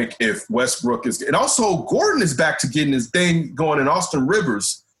do think if Westbrook is – and also Gordon is back to getting his thing going in Austin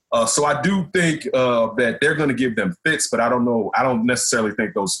Rivers. So I do think that they're going to give them fits, but I don't know. I don't necessarily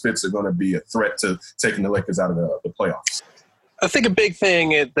think those fits are going to be a threat to taking the Lakers out of the playoffs. I think a big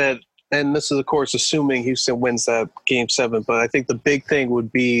thing and this is, of course, assuming Houston wins that Game 7, but I think the big thing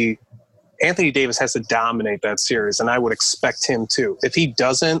would be Anthony Davis has to dominate that series, and I would expect him to. If he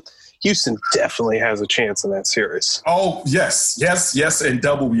doesn't, Houston definitely has a chance in that series. Oh, yes, and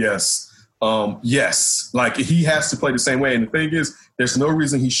double yes. Yes, like he has to play the same way. And the thing is, there's no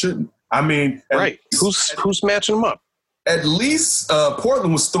reason he shouldn't. I mean, right? Who's matching him up? At least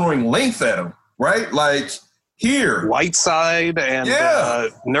Portland was throwing length at him, right? Like here, Whiteside and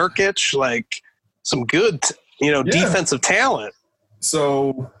Nurkic, like some good, defensive talent.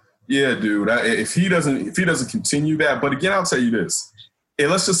 So yeah, dude. If he doesn't continue that, but again, I'll tell you this. And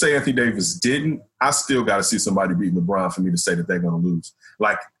let's just say Anthony Davis didn't. I still got to see somebody beat LeBron for me to say that they're going to lose.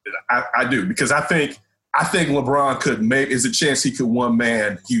 Like I do, because I think LeBron could is a chance he could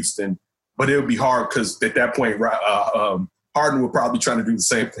one-man Houston, but it would be hard because at that point, Harden would probably try to do the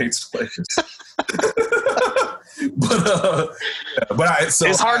same thing to the Lakers.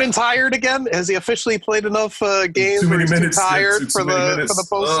 Is Harden tired again? Has he officially played enough games? Too many minutes. Tired for the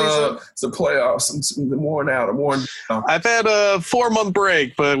postseason. It's the playoffs. I'm worn out. I've had a 4-month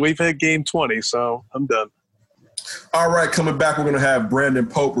break, but we've hit game 20, so I'm done. All right, coming back, we're going to have Brandon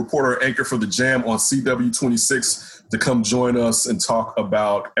Pope, reporter and anchor for The Jam on CW26, to come join us and talk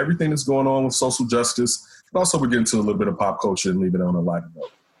about everything that's going on with social justice. And also, we're getting to a little bit of pop culture and leave it on a lighter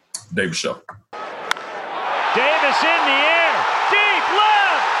note. Davis Show. Davis in the air, deep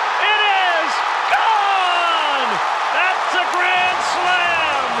left, it is gone! That's a grand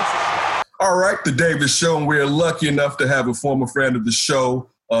slam! All right, the Davis Show, and we're lucky enough to have a former friend of the show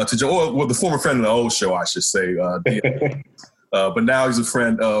to join, well, the former friend of the old show, I should say, but now he's a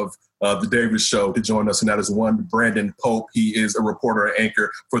friend of the Davis Show to join us, and that is one Brandon Pope. He is a reporter and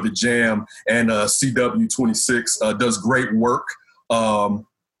anchor for The Jam and CW26, does great work.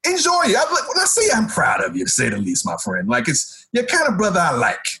 Enjoy it. When I say I'm proud of you, to say the least, my friend. Like, you're kind of brother I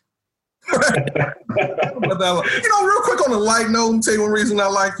like. Real quick on a light note, let me tell you one reason I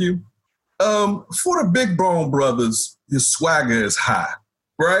like you. For the Big Bone brothers, your swagger is high.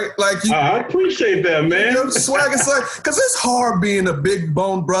 Right? Like I appreciate that, man. You know, swag is like, because it's hard being a big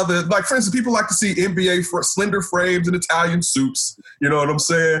bone brother. Like, for instance, people like to see NBA slender frames and Italian suits. You know what I'm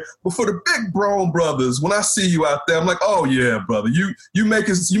saying? But for the big bone brothers, when I see you out there, I'm like, oh yeah, brother, you make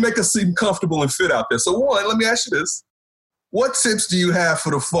us seem comfortable and fit out there. So one, let me ask you this: what tips do you have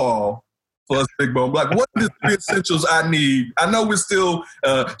for the fall? For us big bone, like, what are the 3 essentials I need? I know we're still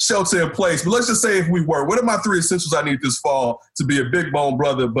shelter in place, but let's just say if we were, what are my 3 essentials I need this fall to be a big bone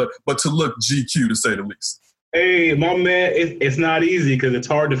brother, but to look GQ, to say the least? Hey, my man, it's not easy because it's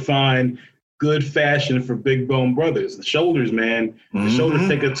hard to find good fashion for big bone brothers. The shoulders, man, the shoulders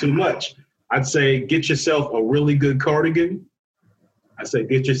take up too much. I'd say get yourself a really good cardigan. I'd say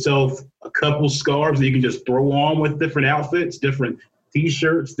get yourself a couple scarves that you can just throw on with different outfits, different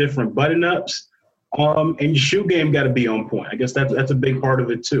T-shirts, different button-ups, and your shoe game got to be on point. I guess that's a big part of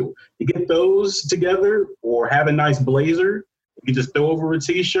it too. You get those together, or have a nice blazer. You just throw over a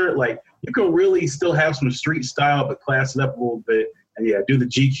T-shirt. Like, you can really still have some street style, but class it up a little bit. And yeah, do the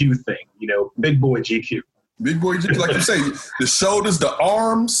GQ thing. You know, big boy GQ. Big boy GQ, like you say, the shoulders, the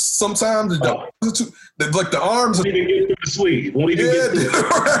arms. Sometimes the arms. Won't even get through the sleeve. Won't even get through.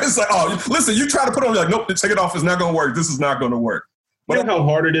 It's like, oh, listen, you try to put on, you're like, nope, take it off. It's not going to work. This is not going to work. You know how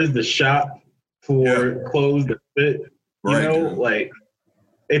hard it is to shop for clothes that fit? Right, like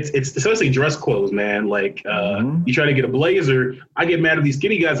it's especially dress clothes, man. Like you try to get a blazer, I get mad at these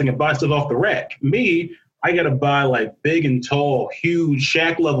skinny guys that can buy stuff off the rack. Me, I got to buy like big and tall, huge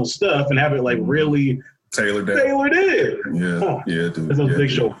Shaq level stuff and have it like really tailored in. Yeah, dude. That's a big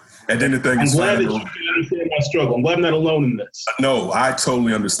show. And then the thing I'm glad that you can understand my struggle. I'm glad I'm not alone in this. No, I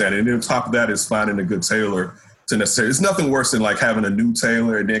totally understand it. And then on top of that is finding a good tailor. It's nothing worse than like having a new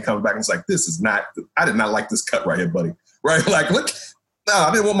tailor and then coming back and it's like, I did not like this cut right here, buddy. Right? Like, look,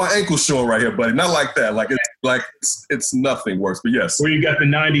 I didn't want my ankles showing right here, buddy. Not like that. Like it's nothing worse. But yes. Where you got the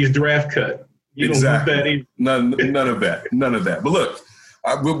 90s draft cut. You exactly. Don't want None that of that. None of that. But look,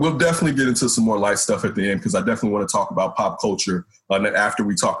 we'll definitely get into some more light stuff at the end because I definitely want to talk about pop culture after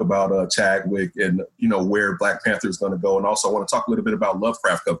we talk about Chadwick and, where Black Panther is going to go. And also I want to talk a little bit about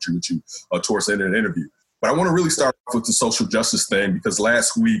Lovecraft Country with you towards the end of the interview. But I want to really start off with the social justice thing because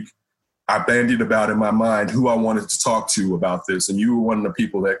last week I bandied about in my mind who I wanted to talk to about this. And you were one of the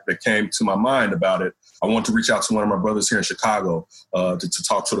people that came to my mind about it. I want to reach out to one of my brothers here in Chicago to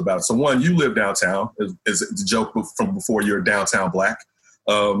talk to it about it. So one, you live downtown. Is the joke from before you're downtown Black.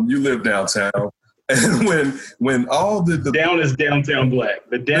 You live downtown. And when all the down is downtown Black.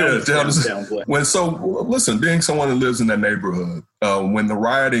 The down is downtown Black. Listen, being someone that lives in that neighborhood, when the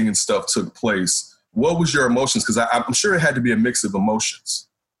rioting and stuff took place, what was your emotions? Because I'm sure it had to be a mix of emotions.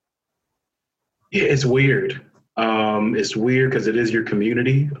 Yeah, it's weird. It's weird because it is your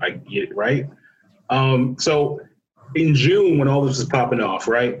community. I get it, right? So in June, when all this was popping off,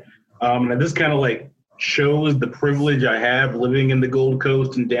 right? And this kind of like shows the privilege I have living in the Gold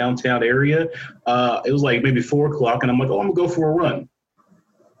Coast and downtown area. It was like maybe 4 o'clock, and I'm like, oh, I'm gonna go for a run.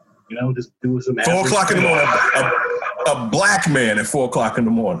 Just do some. 4 o'clock in the morning. A Black man at 4 o'clock in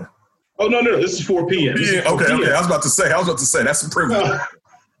the morning. Oh, no, this is 4 p.m. Yeah, okay. I was about to say, that's a privilege.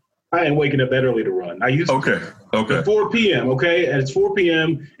 I ain't waking up that early to run. I used to. Okay. At 4 p.m., okay? And it's 4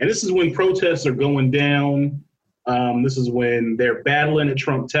 p.m., and this is when protests are going down. This is when they're battling at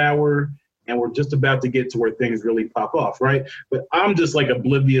Trump Tower. and we're just about to get to where things really pop off, right? But I'm just like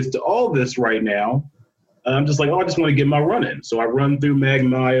oblivious to all this right now. I'm just like, I just want to get my run in. So I run through Mag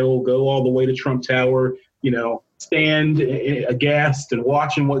Mile, go all the way to Trump Tower, stand aghast and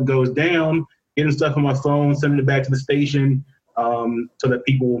watching what goes down, getting stuff on my phone, sending it back to the station so that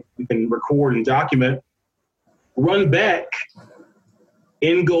people can record and document. Run back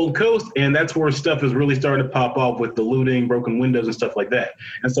in Gold Coast, and that's where stuff is really starting to pop off with the looting, broken windows, and stuff like that.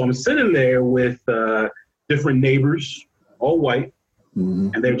 And so I'm sitting there with different neighbors, all white,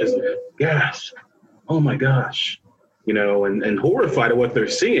 and they're just, gosh, oh my gosh, and horrified at what they're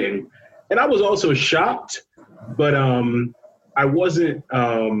seeing. And I was also shocked, but I wasn't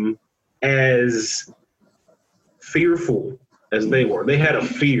as fearful as they were. They had a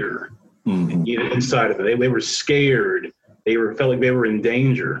fear inside of it. They were scared. Felt like they were in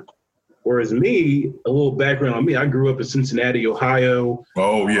danger. Whereas me, a little background on me, I grew up in Cincinnati, Ohio.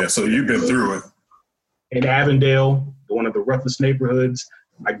 Oh, yeah. So you've been through it. In Avondale, one of the roughest neighborhoods.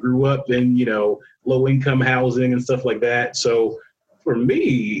 I grew up in, low-income housing and stuff like that. So for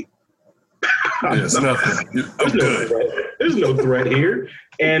me, it's nothing. There's no threat here.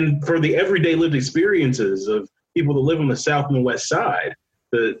 And for the everyday lived experiences of people that live on the South and the West Side,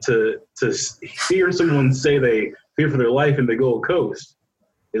 to hear someone say they fear for their life in the Gold Coast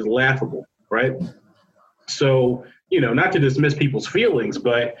is laughable, right? So, not to dismiss people's feelings,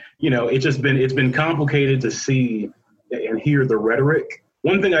 but, it's been complicated to see and hear the rhetoric.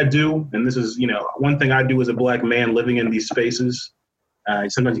 One thing I do, and this is, one thing I do as a Black man living in these spaces,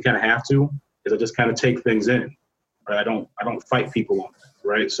 sometimes you kind of have to, is I just kind of take things in. Right? I don't fight people on it,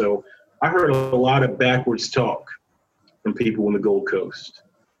 right? So I heard a lot of backwards talk from people in the Gold Coast,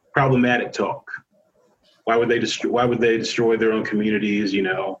 problematic talk. Why would they destroy their own communities?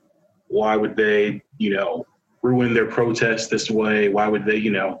 Why would they, ruin their protests this way? Why would they,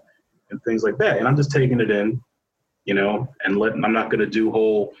 and things like that. And I'm just taking it in, and I'm not going to do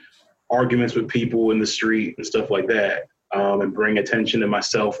whole arguments with people in the street and stuff like that, and bring attention to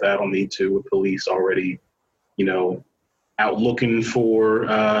myself that I don't need to with police already, out looking for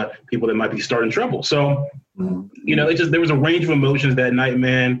people that might be starting trouble. So, there was a range of emotions that night,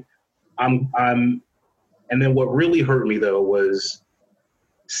 man. And then what really hurt me, though, was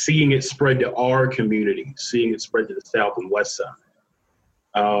seeing it spread to our community, seeing it spread to the South and West Side.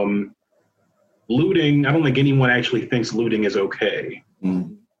 Looting, I don't think anyone actually thinks looting is okay,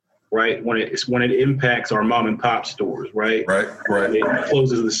 right? When it impacts our mom and pop stores, right? Right. It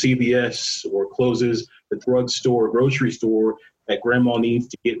closes the CVS or closes the drugstore, grocery store that grandma needs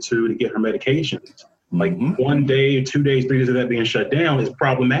to get her medications. Like 1 day, 2 days, 3 days of that being shut down is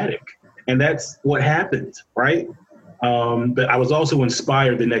problematic. And that's what happened, right? But I was also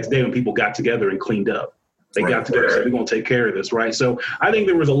inspired the next day when people got together and cleaned up. They got together and said, we're going to take care of this, right? So I think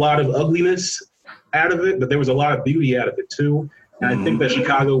there was a lot of ugliness out of it, but there was a lot of beauty out of it too. And I think that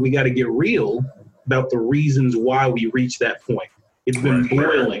Chicago, we got to get real about the reasons why we reached that point. It's been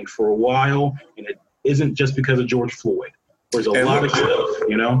boiling for a while, and it isn't just because of George Floyd. There's a lot of stuff,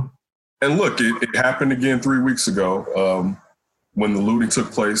 And look, it happened again 3 weeks ago when the looting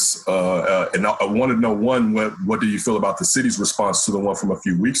took place. And I want to know, one, what do you feel about the city's response to the one from a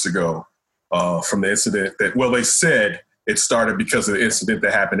few weeks ago from the incident that, well, they said it started because of the incident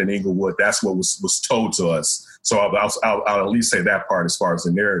that happened in Inglewood. That's what was told to us. So I'll at least say that part as far as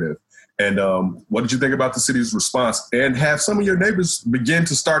the narrative. And what did you think about the city's response? And have some of your neighbors begin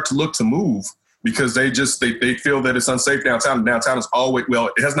to start to look to move because they feel that it's unsafe downtown. Downtown is always,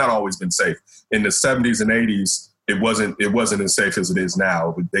 well, it has not always been safe. In the 70s and 80s, it wasn't as safe as it is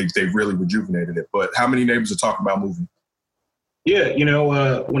now. But they really rejuvenated it. But how many neighbors are talking about moving? Yeah,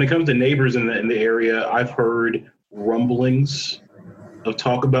 when it comes to neighbors in the area, I've heard rumblings of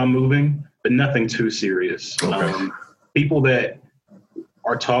talk about moving, but nothing too serious. Okay. People that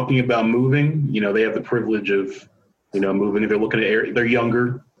are talking about moving, they have the privilege of, moving. They're looking at they're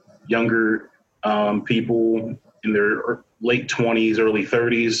younger people in their late 20s, early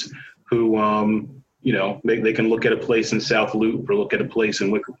 30s who, they can look at a place in South Loop or look at a place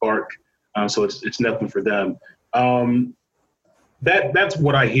in Wicker Park. So it's nothing for them. That's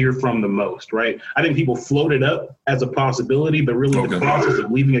what I hear from the most, right? I think people float it up as a possibility, but really the process of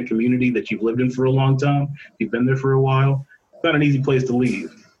leaving a community that you've lived in for a long time, you've been there for a while, it's not an easy place to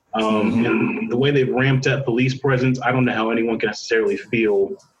leave. And the way they've ramped up police presence, I don't know how anyone can necessarily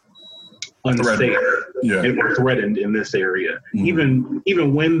feel unsafe or threatened in this area. Even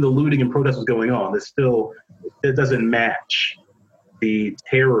when the looting and protest was going on, it doesn't match the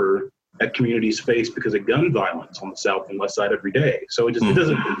terror that communities face because of gun violence on the South and West Side every day. So it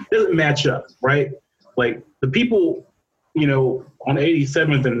doesn't match up, right? Like the people on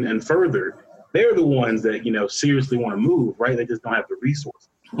 87th and further, they're the ones that, seriously want to move, right? They just don't have the resources.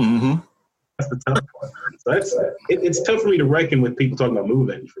 Mm-hmm. That's the tough part. So it's tough for me to reckon with people talking about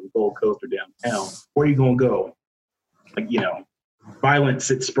moving from Gold Coast or downtown. Where are you going to go? Like,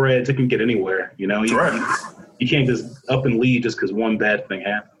 violence, it spreads. It can get anywhere, You can't just up and leave just because one bad thing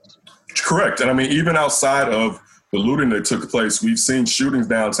happens. Correct. And I mean, even outside of the looting that took place, we've seen shootings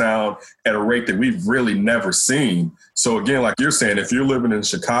downtown at a rate that we've really never seen. So again, like you're saying, if you're living in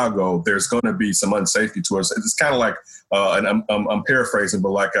Chicago, there's going to be some unsafety to us. It's kind of like, and I'm paraphrasing,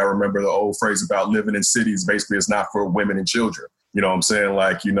 but like I remember the old phrase about living in cities, basically it's not for women and children. You know what I'm saying?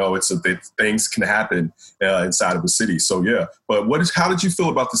 Like, things can happen inside of a city. So yeah, but how did you feel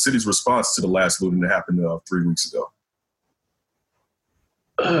about the city's response to the last looting that happened 3 weeks ago?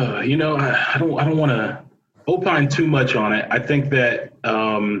 I don't want to opine too much on it. I think that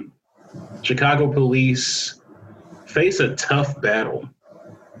Chicago police face a tough battle.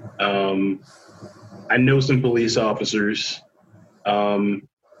 I know some police officers, and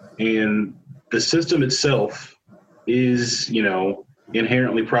the system itself is,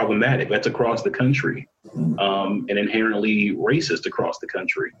 inherently problematic. That's across the country, and inherently racist across the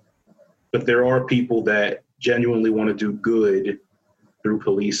country. But there are people that genuinely want to do good through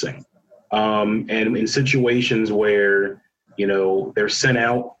policing. And in situations where, they're sent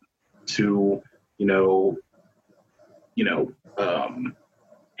out to,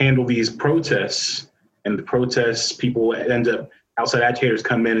 handle these protests, and the protests, people end up, outside agitators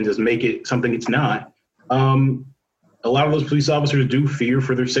come in and just make it something it's not. A lot of those police officers do fear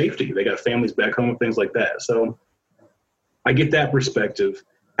for their safety. They got families back home and things like that. So I get that perspective.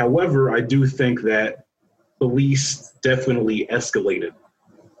 However, I do think that police definitely escalated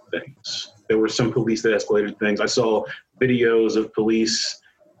things. There were some police that escalated things. I saw videos of police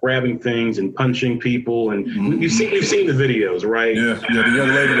grabbing things and punching people, and we've seen the videos, right? Yeah, the young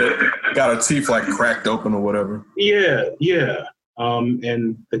lady that got her teeth like cracked open or whatever. Yeah.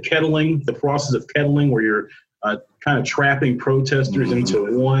 And the process of kettling, where you're kind of trapping protesters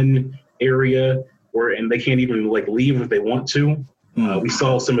into one area and they can't even leave if they want to. We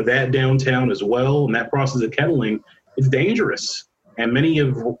saw some of that downtown as well, and that process of kettling is dangerous. And many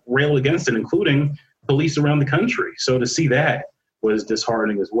have railed against it, including police around the country. So to see that was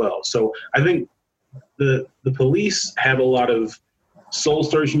disheartening as well. So I think the police have a lot of soul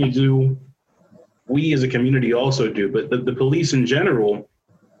searching to do. We as a community also do, but the police in general,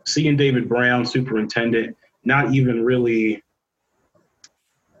 seeing David Brown, superintendent, not even really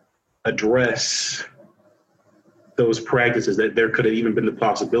address those practices, that there could have even been the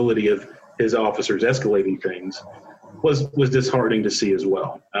possibility of his officers escalating things, was disheartening to see as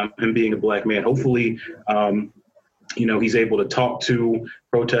well. And being a black man, hopefully, he's able to talk to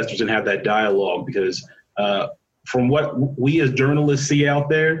protesters and have that dialogue, because from what we as journalists see out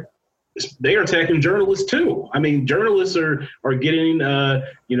there, they are attacking journalists too. I mean, journalists are getting,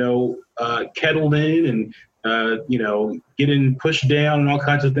 kettled in and, getting pushed down and all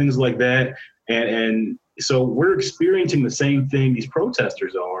kinds of things like that. And so we're experiencing the same thing these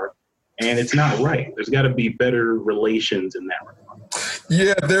protesters are. And it's not right. There's got to be better relations in that regard.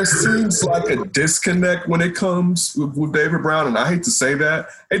 Yeah, there seems like a disconnect when it comes with David Brown. And I hate to say that.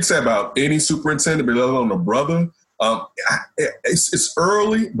 I hate to say about any superintendent, but let alone a brother. It's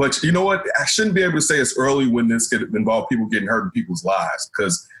early, but you know what? I shouldn't be able to say it's early when this could involve people getting hurt in people's lives,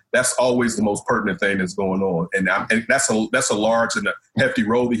 because that's always the most pertinent thing that's going on. And that's a large and a hefty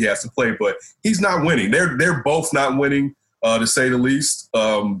role that he has to play. But he's not winning. They're both not winning. To say the least,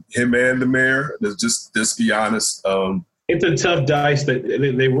 him and the mayor. Just be honest. It's a tough dice that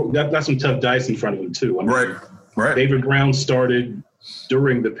they got some tough dice in front of them too. I mean, right. David Brown started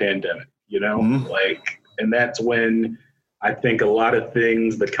during the pandemic, and that's when I think a lot of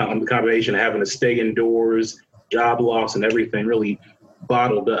things, the combination of having to stay indoors, job loss, and everything really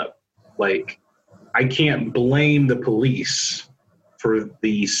bottled up. I can't blame the police for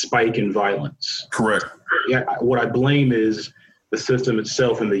the spike in violence. Correct. Yeah, what I blame is the system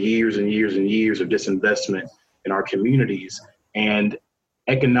itself and the years and years and years of disinvestment in our communities and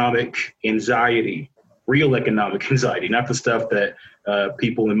economic anxiety, real economic anxiety, not the stuff that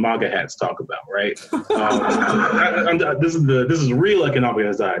people in MAGA hats talk about, right? This is real economic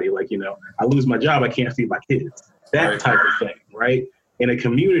anxiety. I lose my job, I can't feed my kids. That type of thing, right? In a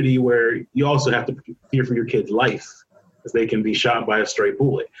community where you also have to fear for your kid's life, because they can be shot by a stray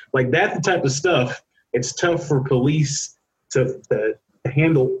bullet. That's the type of stuff. It's tough for police to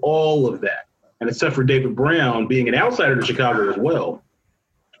handle all of that. And it's tough for David Brown, being an outsider to Chicago as well,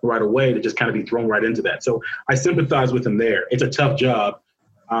 right away, to just kind of be thrown right into that. So I sympathize with him there. It's a tough job,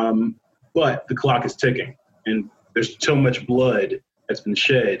 but the clock is ticking. And there's so much blood that's been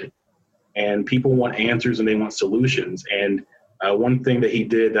shed, and people want answers and they want solutions. And one thing that he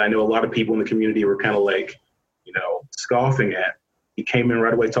did that I know a lot of people in the community were kind of like, scoffing at, he came in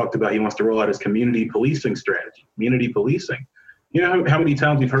right away, talked about he wants to roll out his community policing strategy, community policing. You know how many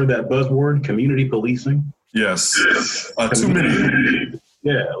times we've heard that buzzword, community policing? Yes. Too many.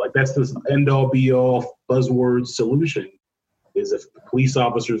 Yeah, like that's this end-all, be-all buzzword solution, is if police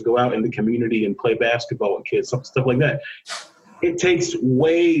officers go out in the community and play basketball with kids, stuff like that. It takes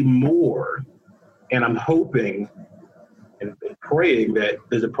way more, and I'm hoping and praying that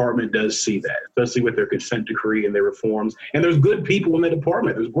the department does see that, especially with their consent decree and their reforms. And there's good people in the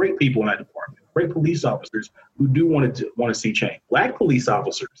department. There's great people in that department, great police officers who do want to see change. Black police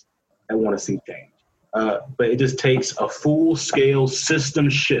officers that want to see change. But it just takes a full-scale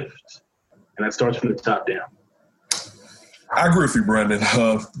system shift, and that starts from the top down. I agree with you, Brandon.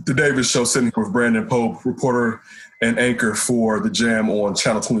 The Davis Show, sitting here with Brandon Pope, reporter and anchor for The Jam on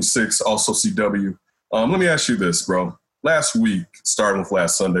Channel 26, also CW. Let me ask you this, bro. Last week, starting with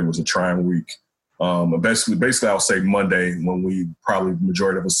last Sunday, was a trying week. Basically, I'll say Monday, when we probably the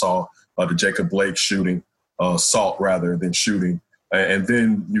majority of us saw the Jacob Blake shooting, assault rather than shooting. And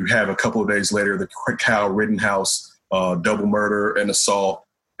then you have a couple of days later, the Kyle Rittenhouse double murder and assault.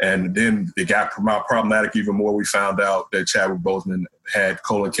 And then it got problematic even more. We found out that Chadwick Boseman had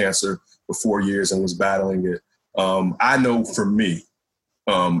colon cancer for 4 years and was battling it. I know for me,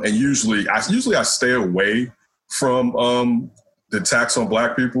 and usually I stay away from the attacks on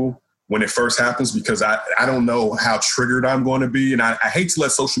Black people when it first happens, because I don't know how triggered I'm going to be. And I hate to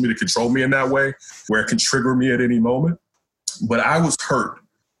let social media control me in that way, where it can trigger me at any moment. But I was hurt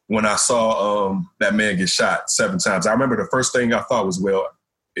when I saw that man get shot 7 times. I remember the first thing I thought was, well,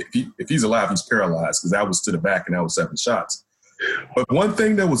 if he's alive, he's paralyzed, because that was to the back and that was 7 shots. But one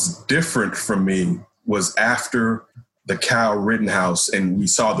thing that was different for me was after the Kyle Rittenhouse, and we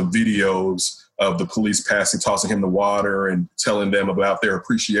saw the videos of the police tossing him the water and telling them about their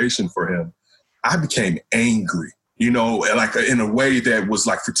appreciation for him, I became angry, like in a way that was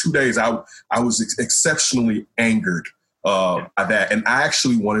like for 2 days, I was exceptionally angered by that. And I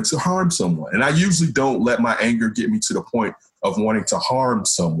actually wanted to harm someone. And I usually don't let my anger get me to the point of wanting to harm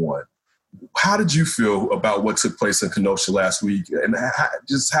someone. How did you feel about what took place in Kenosha last week? And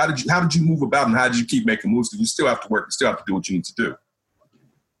how did you move about, and how did you keep making moves? Because you still have to work, you still have to do what you need to do.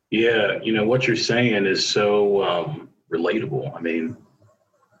 Yeah, what you're saying is so relatable. I mean,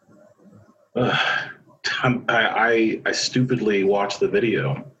 I stupidly watched the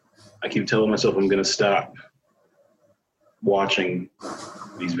video. I keep telling myself I'm going to stop watching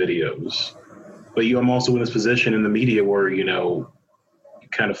these videos. But I'm also in this position in the media where, you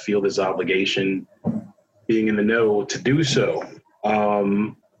kind of feel this obligation, being in the know, to do so.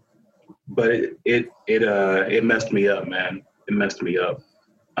 But it messed me up, man. It messed me up.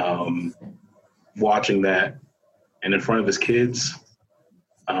 Watching that, and in front of his kids,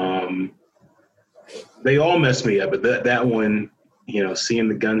 they all messed me up. But that one, seeing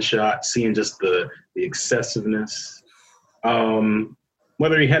the gunshot, seeing just the excessiveness,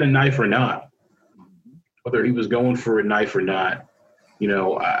 whether he had a knife or not, whether he was going for a knife or not,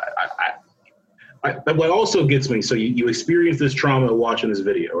 what also gets me, so you experience this trauma watching this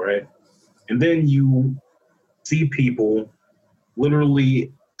video, right? And then you see people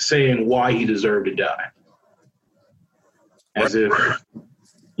literally saying why he deserved to die. As if,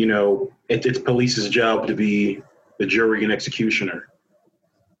 it's police's job to be the jury and executioner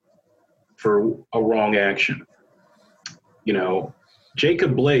for a wrong action.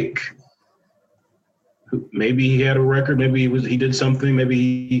 Jacob Blake, maybe he had a record, maybe he did something,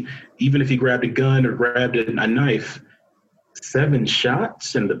 maybe even if he grabbed a gun or grabbed a knife, 7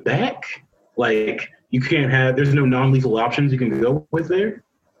 shots in the back, like you can't have, there's no non-lethal options you can go with there.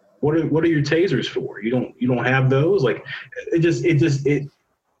 What are your tasers for? You don't have those? Like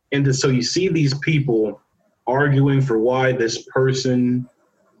so you see these people arguing for why this person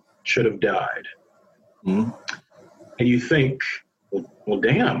should have died. Mm-hmm. And you think, well,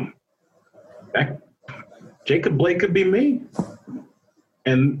 damn, Jacob Blake could be me.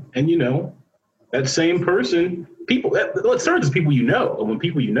 And that same person, it starts as people you know. And when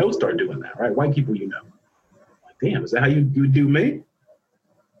people you know start doing that, right? White people you know. Like, damn, is that how you do me?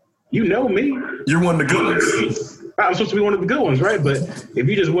 You know me. You're one of the good ones. I'm supposed to be one of the good ones, right? But if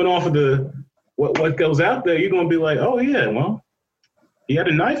you just went off of what goes out there, you're going to be like, oh, yeah, well, he had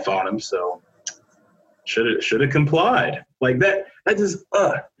a knife on him, so should have complied. Like that just,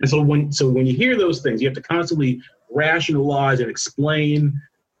 And so when you hear those things, you have to constantly rationalize and explain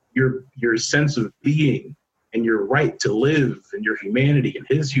your sense of being and your right to live and your humanity and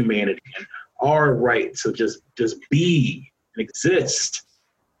his humanity and our right to just be and exist.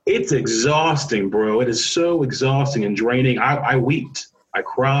 It's exhausting, bro. It is so exhausting and draining. I wept. I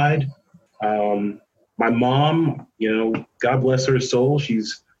cried. My mom, God bless her soul,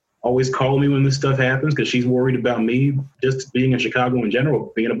 she's always calling me when this stuff happens because she's worried about me just being in Chicago in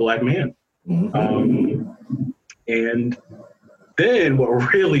general, being a black man. Mm-hmm. And then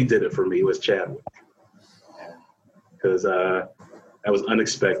what really did it for me was Chadwick, because that was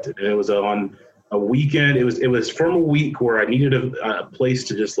unexpected. And it was on a weekend. It was from a week where I needed a place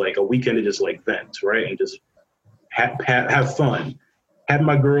to just like a weekend to just like vent, right? And just have fun. Had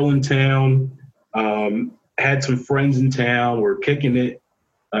my girl in town, had some friends in town. We're kicking it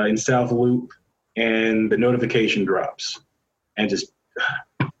in South Loop, and the notification drops and just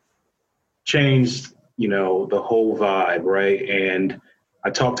changed, the whole vibe, right? And I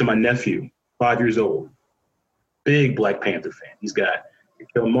talked to my nephew, 5 years old, big Black Panther fan. He's got the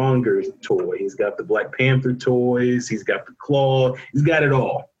Killmonger's toy. He's got the Black Panther toys. He's got the claw. He's got it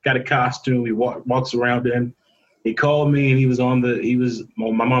all. Got a costume. He walks around in. He called me, and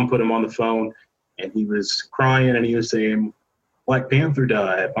my mom put him on the phone, and he was crying, and he was saying, Black Panther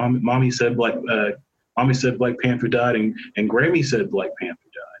died. Mommy said Black Panther died, and Grammy said Black Panther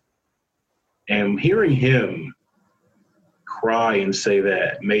died. And hearing him cry and say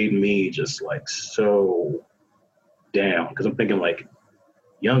that made me just like so down, because I'm thinking like,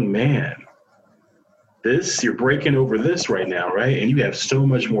 young man, you're breaking over this right now, right? And you have so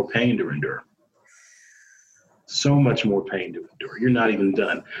much more pain to endure. So much more pain to endure. You're not even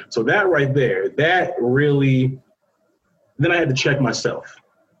done. So that right there, that really, then I had to check myself.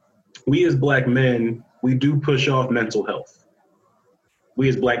 We as Black men, we do push off mental health. We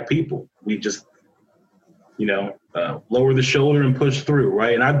as Black people, we just, lower the shoulder and push through,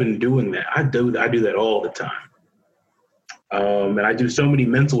 right? And I've been doing that. I do that all the time. And I do so many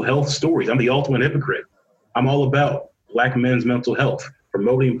mental health stories. I'm the ultimate hypocrite. I'm all about Black men's mental health,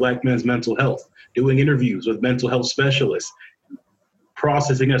 promoting Black men's mental health, doing interviews with mental health specialists,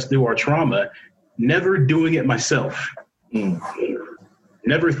 processing us through our trauma, never doing it myself.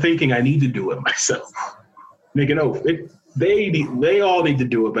 Never thinking I need to do it myself. Making oath. They all need to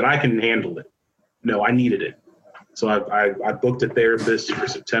do it, but I can handle it. No, I needed it. So I booked a therapist for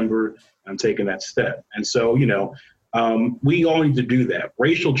September. I'm taking that step. And so, we all need to do that.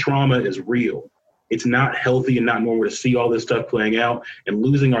 Racial trauma is real. It's not healthy and not normal to see all this stuff playing out and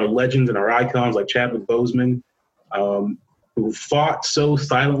losing our legends and our icons like Chadwick Boseman, who fought so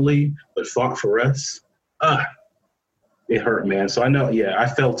silently, but fought for us. It hurt, man. So I know, I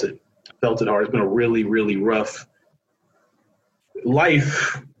felt it. I felt it hard. It's been a really, really rough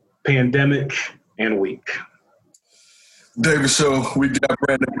life, pandemic, and week. David Show, we got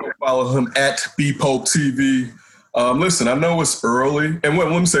Brandon. Follow him at BPope TV. Listen, I know it's early, and let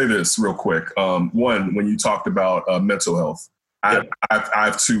me say this real quick. One, when you talked about mental health,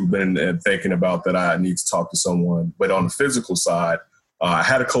 I've too been thinking about that I need to talk to someone. But on the physical side, I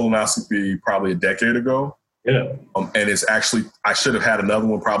had a colonoscopy probably a decade ago. Yeah. And it's actually, I should have had another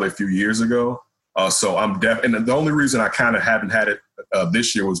one probably a few years ago. So I'm and the only reason I kind of haven't had it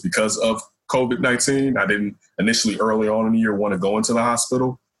this year was because of COVID-19. I didn't initially early on in the year want to go into the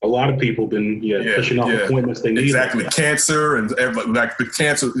hospital. A lot of people been pushing off appointments they need. Exactly. Cancer and like the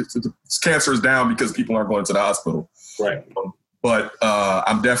cancer is down because people aren't going to the hospital. Right. But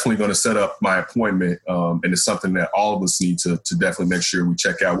I'm definitely going to set up my appointment, and it's something that all of us need to definitely make sure we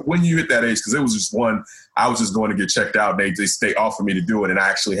check out when you hit that age, because it was just one, I was just going to get checked out, and they offered me to do it, and I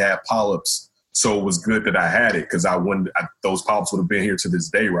actually had polyps. So it was good that I had it, because those polyps would have been here to this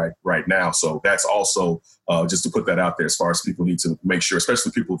day right now. So that's also just to put that out there, as far as people need to make sure,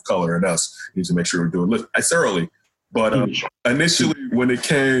 especially people of color and us, need to make sure we're doing it. It's early. But initially, when it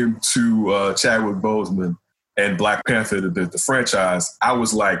came to Chadwick Boseman and Black Panther, the franchise, I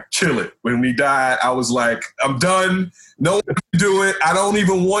was like, kill it. When he died, I was like, I'm done. No one can do it. I don't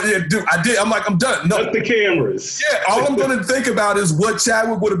even want you to do it. I did. I'm like, I'm done. No. Cut the cameras. Yeah, all I'm going to think about is what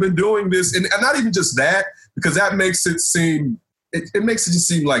Chadwick would have been doing this. And not even just that, because that makes it seem, it makes it just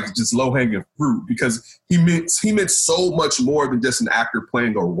seem like just low-hanging fruit, because he meant so much more than just an actor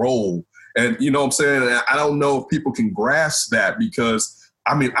playing a role. And you know what I'm saying? And I don't know if people can grasp that, because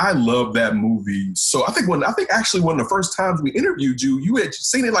I mean, I love that movie. So I think actually one of the first times we interviewed you, you had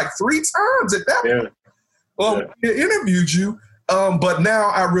seen it like 3 times at that point. Well, we interviewed you. But now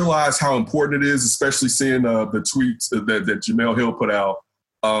I realize how important it is, especially seeing the tweets that Jemele Hill put out.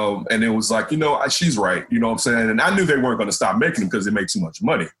 And it was like, she's right. You know what I'm saying? And I knew they weren't going to stop making them because they make too much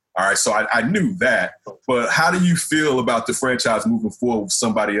money. All right. So I knew that. But how do you feel about the franchise moving forward with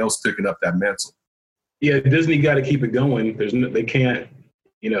somebody else picking up that mantle? Yeah, Disney got to keep it going. They can't,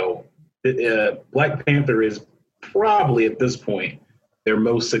 Black Panther is probably at this point their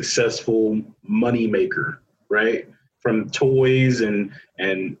most successful money maker, right? From toys and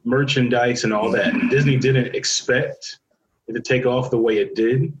merchandise and all that. Disney didn't expect it to take off the way it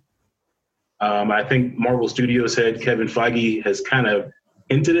did. I think Marvel Studios head Kevin Feige has kind of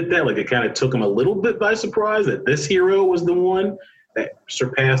hinted at that, like it kind of took him a little bit by surprise that this hero was the one that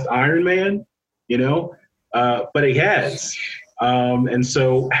surpassed Iron Man, but he has. And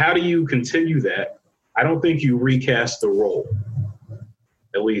so how do you continue that? I don't think you recast the role,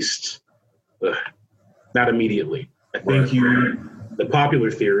 at least not immediately. I think the popular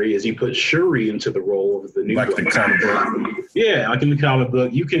theory is you put Shuri into the role of the new like the comic book. Yeah, like in the comic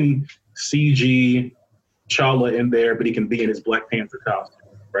book. You can CG T'Challa in there, but he can be in his Black Panther costume,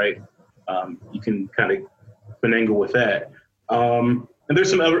 right? You can kind of finagle with that. And there's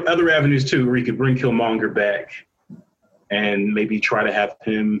some other avenues too where you could bring Killmonger back and maybe try to have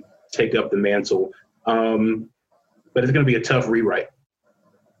him take up the mantle. But it's going to be a tough rewrite.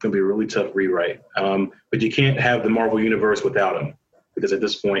 It's going to be a really tough rewrite. But you can't have the Marvel Universe without him, because at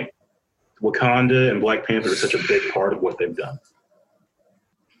this point, Wakanda and Black Panther are such a big part of what they've done.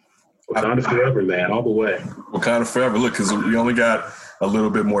 Wakanda forever, man, all the way. Wakanda forever. Look, because we only got a little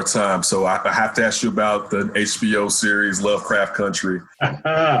bit more time, so I have to ask you about the HBO series Lovecraft Country.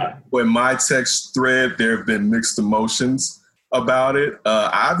 In my text thread, there have been mixed emotions about it.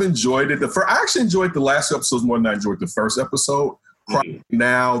 I've enjoyed it. I actually enjoyed the last 2 episodes more than I enjoyed the first episode.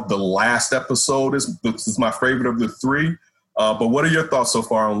 Now, the last episode is my favorite of the 3. But what are your thoughts so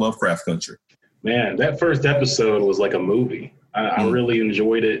far on Lovecraft Country? Man, that first episode was like a movie. I really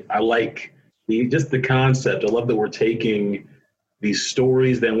enjoyed it. I like just the concept. I love that we're taking these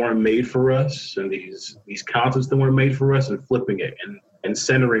stories that weren't made for us and these concepts that weren't made for us and flipping it and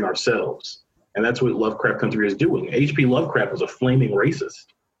centering ourselves. And that's what Lovecraft Country is doing. H.P. Lovecraft was a flaming racist.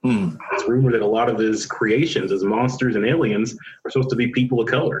 It's rumored that a lot of his creations as monsters and aliens are supposed to be people of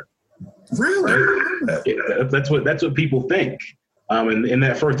color. Really? Right? Yeah, that's what people think. And in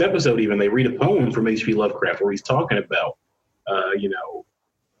that first episode, even they read a poem from H.P. Lovecraft where he's talking about,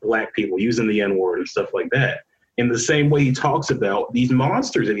 Black people using the N-word and stuff like that. In the same way he talks about these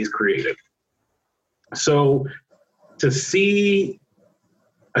monsters that he's created. So to see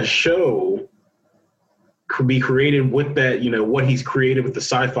a show be created with that, what he's created with the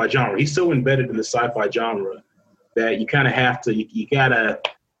sci-fi genre, he's so embedded in the sci-fi genre that you kind of have to, you can't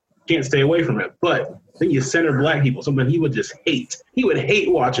stay away from it. But then you center Black people, something he would just hate. He would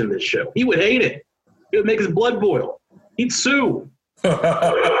hate watching this show. He would hate it. It would make his blood boil. He'd sue.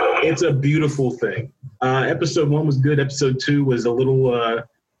 It's a beautiful thing. Episode 1 was good. Episode 2 was a little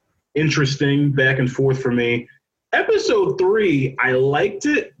interesting, back and forth for me. Episode 3, I liked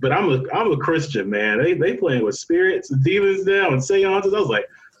it, but I'm a Christian, man. They playing with spirits and demons now and seances. I was like,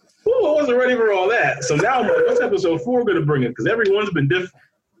 ooh, I wasn't ready for all that. So now I'm like, what's episode 4 going to bring it? Because everyone's been different.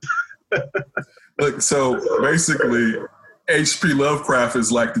 Look, so basically, H.P. Lovecraft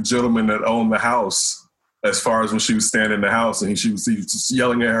is like the gentleman that owned the house. As far as when she was standing in the house and he was just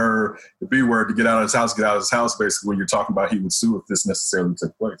yelling at her the B word to get out of his house, basically, when you're talking about he would sue if this necessarily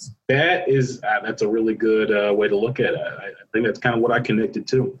took place. That's a really good way to look at it. I think that's kind of what I connected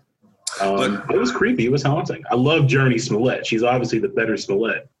to. It was creepy. It was haunting. I love Journey Smollett. She's obviously the better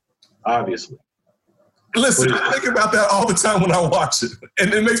Smollett, obviously. Listen, I think about that all the time when I watch it.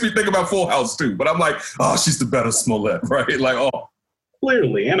 And it makes me think about Full House, too. But I'm like, oh, she's the better Smollett, right? Like, oh.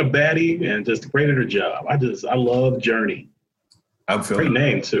 Clearly, and a baddie, and just great at her job. I love Journey. I'm feeling great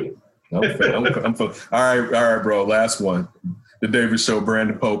name too. I'm feeling. All right, bro. Last one. The David Show.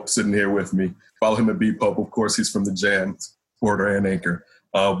 Brandon Pope sitting here with me. Follow him at B Pope. Of course, he's from the Jam, Porter and Anchor.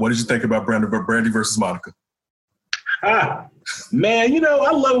 What did you think about Brandy versus Monica? Man,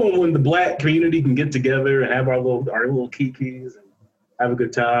 I love when the Black community can get together and have our little kikis and have a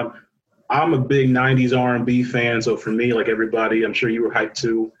good time. I'm a big 90s R&B fan, so for me, like everybody, I'm sure you were hyped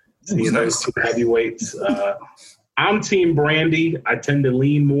too, seeing those two heavyweights. I'm Team Brandy. I tend to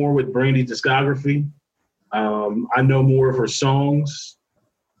lean more with Brandy's discography. I know more of her songs,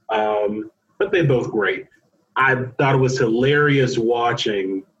 but they're both great. I thought it was hilarious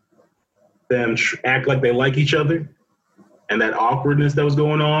watching them act like they like each other and that awkwardness that was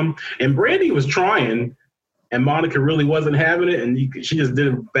going on. And Brandy was trying, and Monica really wasn't having it, and she just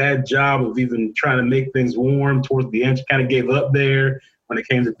did a bad job of even trying to make things warm towards the end. She kind of gave up there when it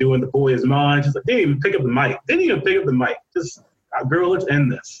came to doing The Boy Is Mine. She's like, didn't even pick up the mic. Just, girl, let's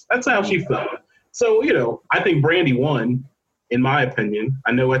end this. That's how she felt. So, I think Brandy won, in my opinion.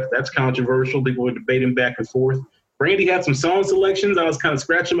 I know that's controversial. People were debating back and forth. Brandy had some song selections I was kind of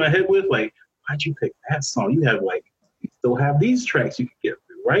scratching my head with, like, why'd you pick that song? You still have these tracks you could get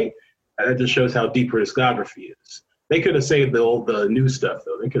through, right? That just shows how deep her discography is. They could have saved the new stuff,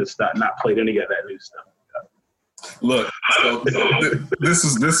 though. They could have not played any of that new stuff. Look, so this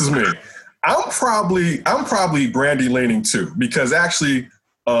is me. I'm probably Brandy leaning too, because actually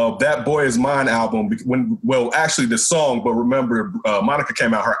that Boy Is Mine album, actually the song, but remember Monica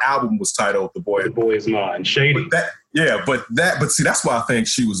came out, her album was titled The Boy Is Mine. Shady. But see, that's why I think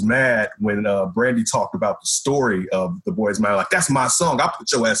she was mad when Brandy talked about the story of The Boy Is Mine. Like, that's my song. I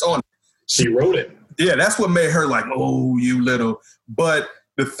put your ass on it. She wrote it. Yeah, that's what made her like, oh, you little. But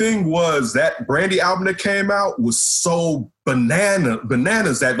the thing was that Brandy album that came out was so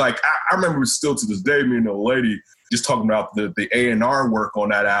bananas that, like, I remember still to this day, me and the lady just talking about the A&R work on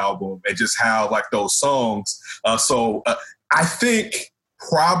that album and just how, like, those songs. I think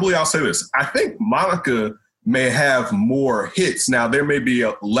probably, I'll say this, I think Monica may have more hits. Now, there may be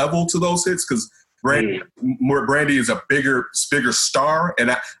a level to those hits because Brandy is a bigger star. And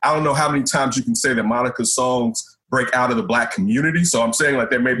I don't know how many times you can say that Monica's songs break out of the Black community. So I'm saying, like,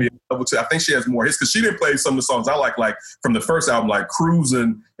 there may be a level to, I think she has more hits because she didn't play some of the songs I like from the first album, like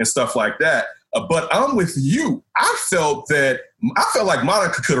Cruising and stuff like that. But I'm with you. I felt like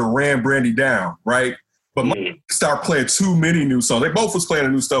Monica could have ran Brandy down, right? But Monica started playing too many new songs. They both was playing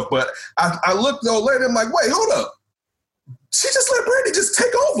the new stuff, but I looked though later and I'm like, wait, hold up. She just let Brandy just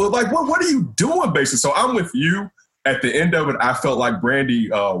take over. Like, what are you doing, basically? So I'm with you. At the end of it, I felt like Brandy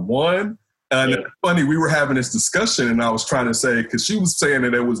won. And it's funny, we were having this discussion and I was trying to say, because she was saying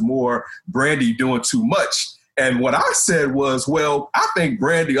that there was more Brandy doing too much. And what I said was, well, I think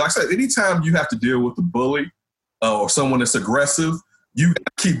Brandy, like I said, anytime you have to deal with a bully or someone that's aggressive, you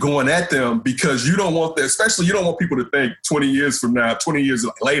keep going at them because you don't want that, especially you don't want people to think 20 years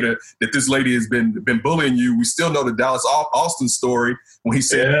later that this lady has been bullying you. We still know the Dallas Austin story when he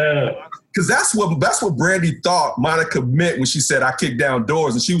said, because that's what Brandy thought Monica meant when she said, I kicked down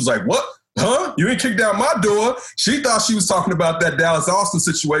doors. And she was like, what? Huh? You ain't kicked down my door. She thought she was talking about that Dallas Austin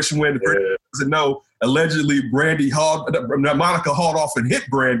situation when doesn't know, allegedly Monica hauled off and hit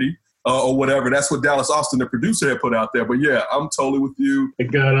Brandy. Or whatever. That's what Dallas Austin, the producer, had put out there. But yeah, I'm totally with you.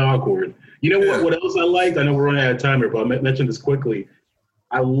 It got awkward. You know what else I liked? I know we're running out of time here, but I'll mention this quickly.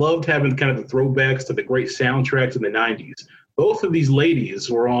 I loved having kind of the throwbacks to the great soundtracks in the 90s. Both of these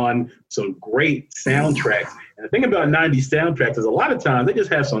ladies were on some great soundtracks. And the thing about 90s soundtracks is a lot of times they just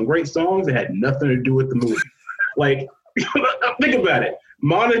have some great songs that had nothing to do with the movie. Like, think about it.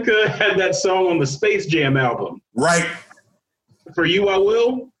 Monica had that song on the Space Jam album. Right. For You I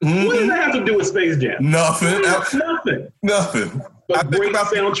Will? Mm-hmm. What does that have to do with Space Jam? Nothing. Nothing. But great about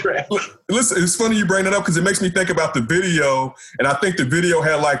soundtrack. Listen, it's funny you bring that up because it makes me think about the video, and I think the video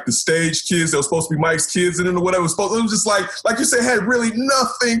had like the stage kids that were supposed to be Mike's kids in it or whatever. It was just like you said, had really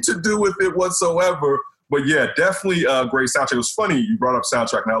nothing to do with it whatsoever. But yeah, definitely a great soundtrack. It was funny you brought up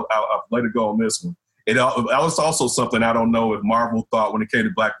soundtrack, and I'll let it go on this one. That was also something I don't know if Marvel thought when it came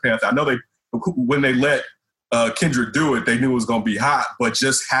to Black Panther. I know when they let Kendrick do it, they knew it was going to be hot, but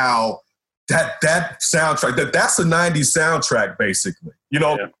just how that soundtrack, that's a 90s soundtrack, basically. You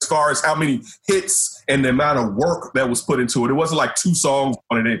know, as far as how many hits and the amount of work that was put into it. It wasn't like 2 songs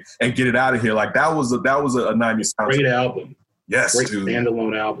on it and get it out of here. Like that was a 90s soundtrack. Great album. Yes, great dude.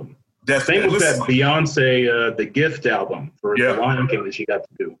 Standalone album. Definitely. Same with that Beyonce, The Gift album for The Lion King that she got to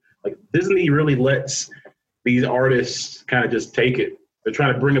do. Like Disney really lets these artists kind of just take it. They're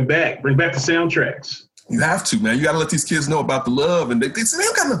trying to bring back the soundtracks. You have to, man. You got to let these kids know about the love. And they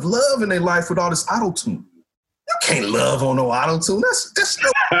don't got enough love in their life with all this auto-tune. You can't love on no auto-tune. That's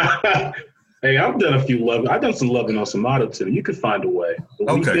no. Hey, I've done some loving on some auto-tune. You could find a way.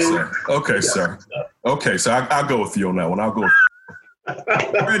 Okay, sir. I'll go with you on that one. I'll go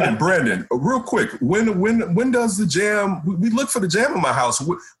with Brandon, real quick. When does the jam, we look for the jam in my house.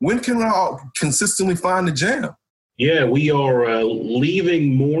 When can we all consistently find the jam? Yeah, we are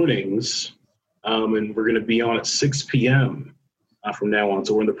leaving mornings. And we're going to be on at 6 p.m. From now on.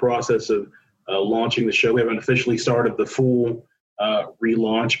 So we're in the process of launching the show. We haven't officially started the full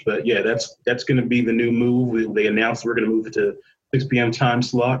relaunch, but yeah, that's going to be the new move. They announced we're going to move it to 6 p.m. time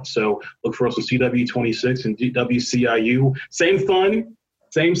slot. So look for us on CW26 and WCIU. Same fun,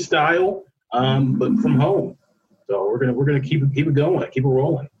 same style, but from home. So we're gonna keep it going, keep it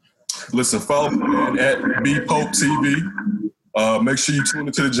rolling. Listen, follow me at BPope TV. Make sure you tune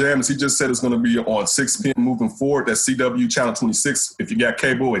into the jam. As he just said, it's going to be on 6 p.m. moving forward. That's CW channel 26. If you got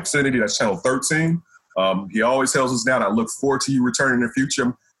cable, Xfinity, that's channel 13. He always helps us down. I look forward to you returning in the future.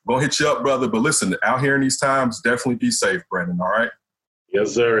 I'm going to hit you up, brother. But listen, out here in these times, definitely be safe, Brandon, all right?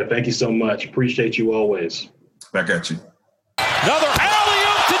 Yes, sir. Thank you so much. Appreciate you always. Back at you. Another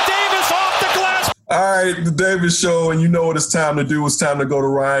alley-oop to Davis off the glass. All right, the Davis Show, and you know what it's time to do. It's time to go to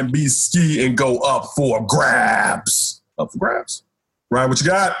Ryan B. Ski and go up for grabs. Up for grabs. Ryan, what you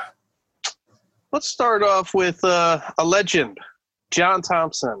got? Let's start off with a legend, John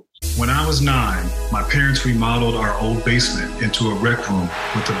Thompson. When I was 9, my parents remodeled our old basement into a rec room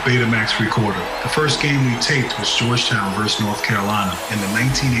with a Betamax recorder. The first game we taped was Georgetown versus North Carolina in the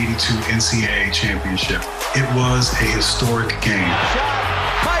 1982 NCAA championship. It was a historic game.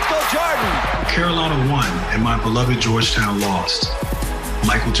 Michael Jordan. Carolina won and my beloved Georgetown lost.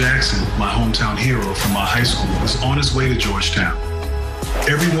 Michael Jackson, my hometown hero from my high school, was on his way to Georgetown.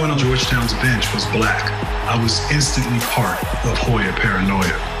 Everyone on Georgetown's bench was black. I was instantly part of Hoya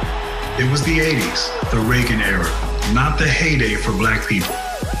paranoia. It was the 80s, the Reagan era, not the heyday for black people.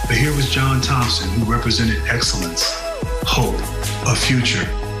 But here was John Thompson, who represented excellence, hope, a future,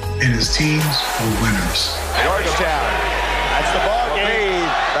 and his teams were winners. Georgetown, that's the ball game,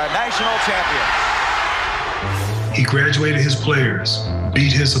 the national champions. He graduated his players,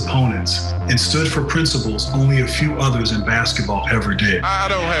 beat his opponents, and stood for principles only a few others in basketball ever did. I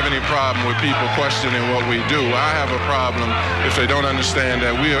don't have any problem with people questioning what we do. I have a problem if they don't understand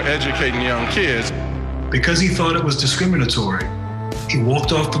that we are educating young kids. Because he thought it was discriminatory, he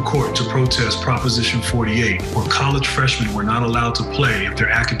walked off the court to protest Proposition 48, where college freshmen were not allowed to play if their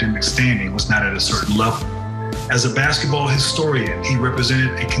academic standing was not at a certain level. As a basketball historian, he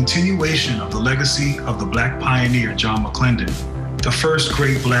represented a continuation of the legacy of the black pioneer John McClendon, the first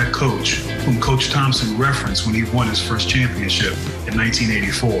great black coach whom Coach Thompson referenced when he won his first championship in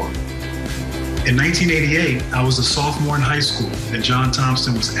 1984. In 1988, I was a sophomore in high school and John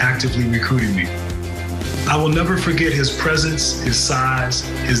Thompson was actively recruiting me. I will never forget his presence, his size,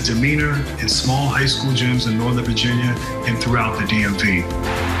 his demeanor in small high school gyms in Northern Virginia and throughout the DMV.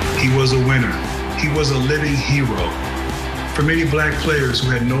 He was a winner. He was a living hero. For many black players who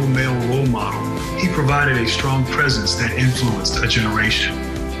had no male role model, he provided a strong presence that influenced a generation.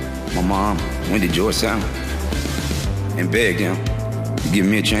 My mom went to Georgetown and begged him to give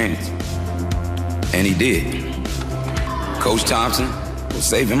me a chance. And he did. Coach Thompson was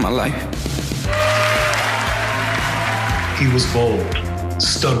saving my life. He was bold,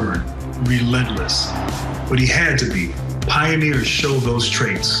 stubborn, relentless, but he had to be. Pioneers show those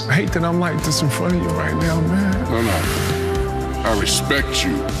traits. I hate that I'm like this in front of you right now, man. No. I respect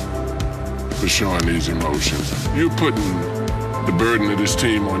you for showing these emotions. You're putting the burden of this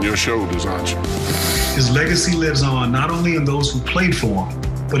team on your shoulders, aren't you? His legacy lives on not only in those who played for him,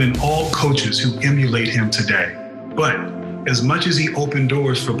 but in all coaches who emulate him today. But as much as he opened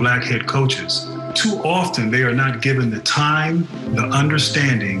doors for black head coaches, too often they are not given the time, the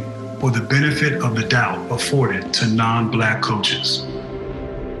understanding, or the benefit of the doubt afforded to non-black coaches.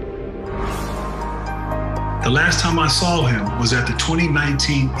 The last time I saw him was at the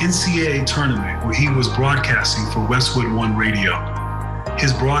 2019 NCAA tournament where he was broadcasting for Westwood One Radio.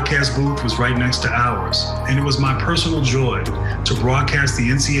 His broadcast booth was right next to ours, and it was my personal joy to broadcast the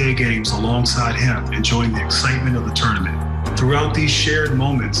NCAA games alongside him, enjoying the excitement of the tournament. Throughout these shared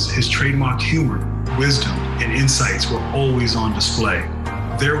moments, his trademark humor, wisdom, and insights were always on display.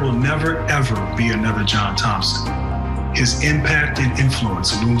 There will never, ever be another John Thompson. His impact and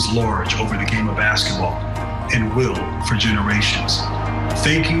influence looms large over the game of basketball and will for generations.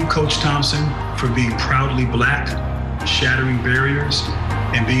 Thank you, Coach Thompson, for being proudly black, shattering barriers,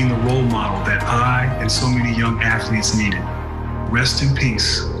 and being the role model that I and so many young athletes needed. Rest in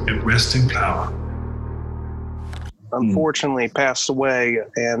peace and rest in power. Unfortunately passed away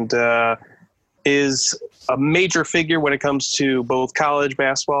and is a major figure when it comes to both college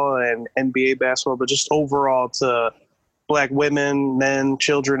basketball and NBA basketball, but just overall to black women, men,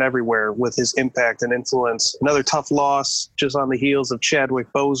 children everywhere with his impact and influence. Another tough loss just on the heels of Chadwick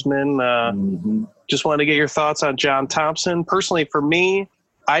Boseman. Just wanted to get your thoughts on John Thompson. Personally, for me,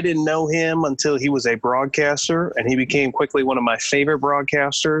 I didn't know him until he was a broadcaster, and he became quickly one of my favorite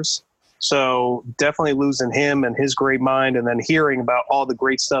broadcasters. So definitely losing him and his great mind, and then hearing about all the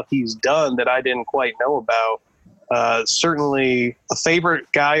great stuff he's done that I didn't quite know about. Certainly a favorite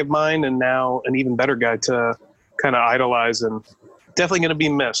guy of mine, and now an even better guy to kind of idolize, and definitely going to be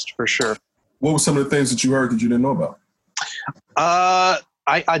missed for sure. What were some of the things that you heard that you didn't know about?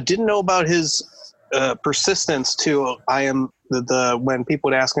 I didn't know about his persistence to when people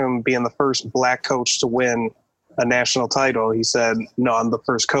would ask him being the first black coach to win a national title, he said, no, I'm the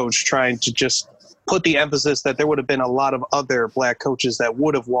first coach, trying to just put the emphasis that there would have been a lot of other black coaches that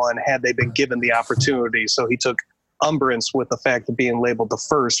would have won had they been given the opportunity. So he took umbrance with the fact of being labeled the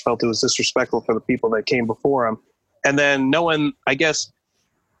first, felt it was disrespectful for the people that came before him. And then knowing, I guess,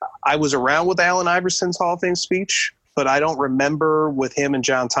 I was around with Allen Iverson's Hall of Fame speech, but I don't remember with him and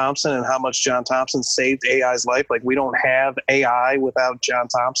John Thompson and how much John Thompson saved AI's life. Like, we don't have AI without John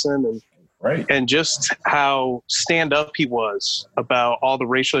Thompson, and right, and just how stand up he was about all the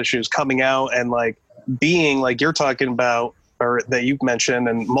racial issues coming out, and like being like you're talking about, or that you've mentioned,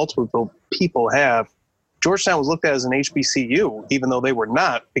 and multiple people have. Georgetown was looked at as an HBCU, even though they were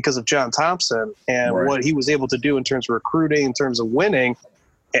not, because of John Thompson and what he was able to do in terms of recruiting, in terms of winning.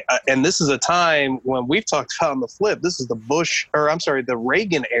 And this is a time when we've talked about on the flip, this is the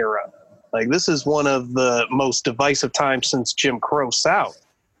Reagan era. Like, this is one of the most divisive times since Jim Crow South.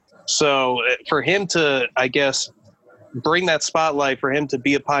 So for him to, I guess, bring that spotlight, for him to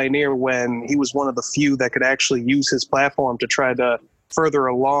be a pioneer when he was one of the few that could actually use his platform to try to further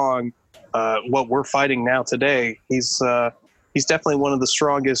along what we're fighting now today, he's definitely one of the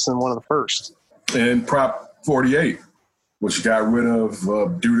strongest and one of the first. And Prop 48, which got rid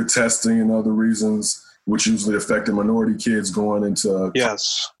of due to testing and other reasons, which usually affected minority kids going into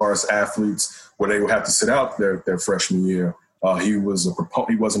as far as athletes, where they would have to sit out their freshman year. He was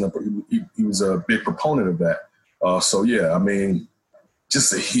a big proponent of that. So yeah, I mean,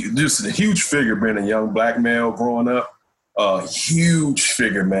 just a huge figure, being a young black male growing up. Huge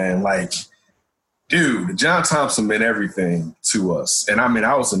figure, man. Like, dude, John Thompson meant everything to us. And I mean,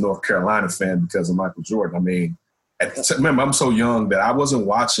 I was a North Carolina fan because of Michael Jordan. I mean, remember, I'm so young that I wasn't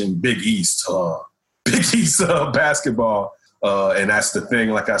watching Big East basketball. And that's the thing,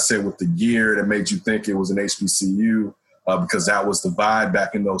 like I said, with the gear that made you think it was an HBCU, because that was the vibe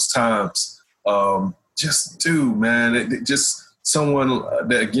back in those times. Dude, man, just someone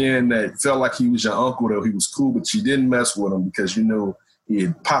that felt like he was your uncle, though he was cool, but you didn't mess with him because you knew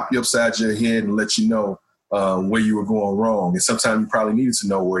he'd pop you upside your head and let you know where you were going wrong. And sometimes you probably needed to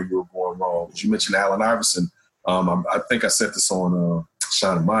know where you were going wrong. As you mentioned Allen Iverson. I think I said this on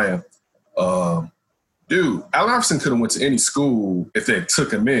Sean and Maya. Dude, Allen Iverson could have went to any school if they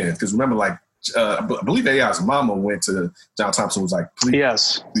took him in. Because remember, like, I believe AI's mama went to John Thompson, was like,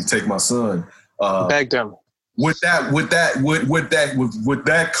 please take my son. Begged him. Would that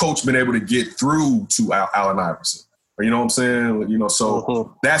coach been able to get through to Allen Iverson? You know what I'm saying? You know,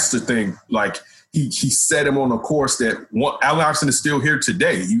 so that's the thing. Like, he set him on a course that Allen Iverson is still here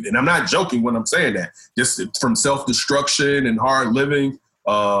today. And I'm not joking when I'm saying that. Just from self-destruction and hard living,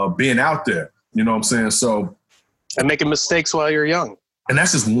 being out there. You know what I'm saying? So, and making mistakes while you're young. And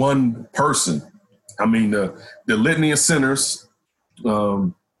that's just one person. I mean, the litany of sinners,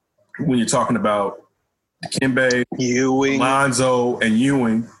 when you're talking about Dikembe, Ewing, Lonzo, and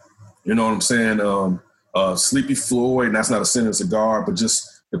Ewing, you know what I'm saying? Sleepy Floyd, and that's not a sin, it's a guard, but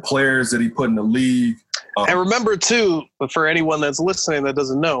just the players that he put in the league. And remember, too, for anyone that's listening that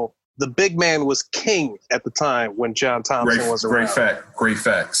doesn't know, the big man was king at the time when John Thompson was around. Great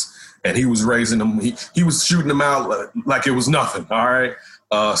facts. And he was raising them. He was shooting them out like it was nothing, all right?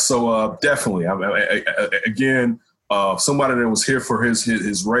 So definitely, again, somebody that was here for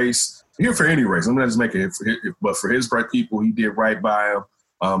his race, here for any race. I'm not just making it, but for his bright people, he did right by him.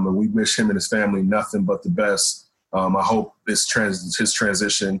 And we wish him and his family nothing but the best. I hope his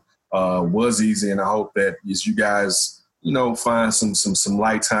transition was easy, and I hope that as you guys, you know, find some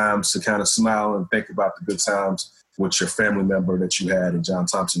light times to kind of smile and think about the good times with your family member that you had in John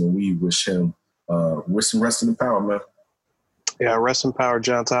Thompson, and we wish him rest in power, man. Yeah, rest in power,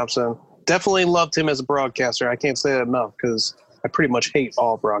 John Thompson. Definitely loved him as a broadcaster. I can't say that enough because I pretty much hate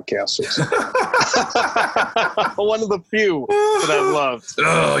all broadcasters. One of the few that I've loved.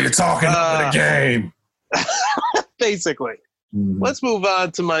 Oh, you're talking about the game. Basically. Mm-hmm. Let's move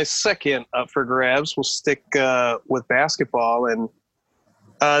on to my second up for grabs. We'll stick with basketball. And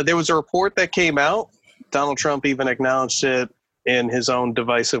there was a report that came out. Donald Trump even acknowledged it in his own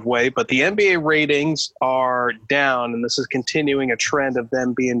divisive way. But the NBA ratings are down, and this is continuing a trend of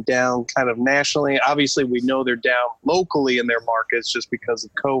them being down kind of nationally. Obviously, we know they're down locally in their markets just because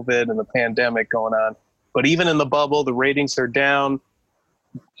of COVID and the pandemic going on. But even in the bubble, the ratings are down.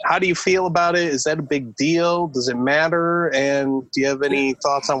 How do you feel about it? Is that a big deal? Does it matter? And do you have any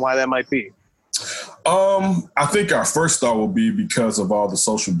thoughts on why that might be? I think our first thought will be because of all the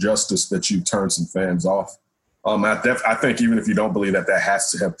social justice that you turn some fans off. I think even if you don't believe that has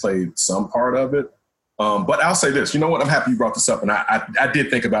to have played some part of it. But I'll say this, you know what? I'm happy you brought this up. And I did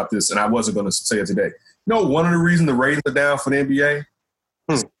think about this, and I wasn't going to say it today. You know, one of the reasons the ratings are down for the NBA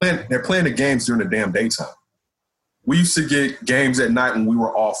is they're playing the games during the damn daytime. We used to get games at night when we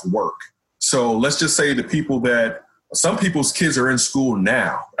were off work. So let's just say some people's kids are in school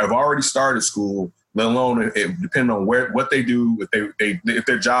now, have already started school, let alone depending on what they do, if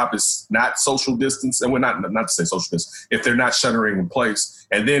their job is not social distance, and we're not to say social distance, if they're not shuttering in place,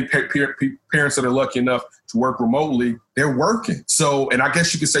 and then parents that are lucky enough to work remotely, they're working. So, and I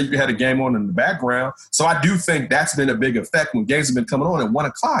guess you could say you had a game on in the background. So I do think that's been a big effect when games have been coming on at 1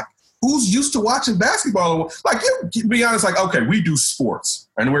 o'clock. Who's used to watching basketball? Like, you be honest, like, okay, we do sports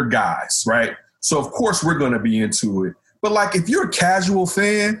and we're guys, right? So, of course, we're going to be into it. But, like, if you're a casual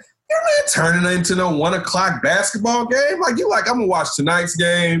fan, you're not turning into no 1 o'clock basketball game. Like, I'm going to watch tonight's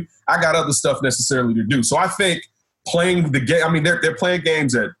game. I got other stuff necessarily to do. So I think playing the game, I mean, they're playing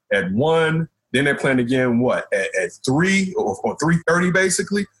games at 1, then they're playing again, at 3 or 3:30,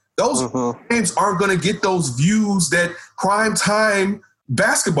 basically. Those games aren't going to get those views that prime time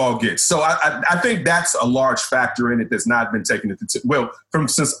basketball gets. So I think that's a large factor in it that's not been taken into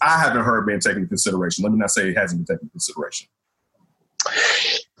since I haven't heard being taken into consideration. Let me not say it hasn't been taken into consideration.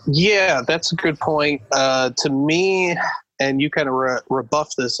 Yeah, that's a good point. To me, and you kind of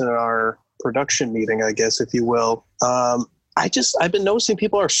rebuffed this in our production meeting, I guess, if you will. I've been noticing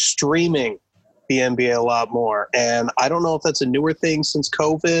people are streaming the NBA a lot more. And I don't know if that's a newer thing since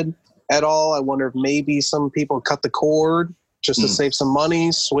COVID at all. I wonder if maybe some people cut the cord just to save some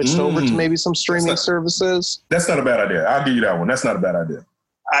money, switched over to maybe some streaming services. That's not a bad idea. I'll give you that one. That's not a bad idea.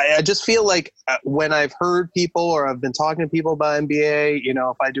 I just feel like when I've heard people or I've been talking to people about NBA,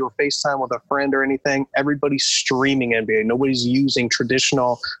 if I do a FaceTime with a friend or anything, everybody's streaming NBA. Nobody's using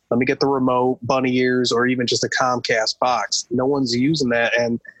traditional, let me get the remote, bunny ears, or even just a Comcast box. No one's using that.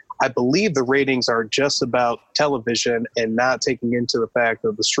 And I believe the ratings are just about television and not taking into the fact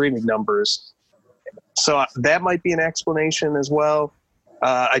of the streaming numbers. So that might be an explanation as well.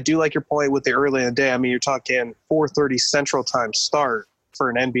 I do like your point with the early in the day. I mean, you're talking 4:30 Central Time start for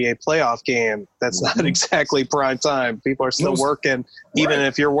an NBA playoff game. That's not exactly prime time. People are still working. Even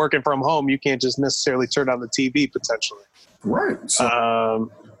if you're working from home, you can't just necessarily turn on the TV potentially. Right. So,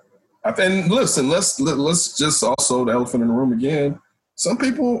 and listen, let's just also the elephant in the room again. Some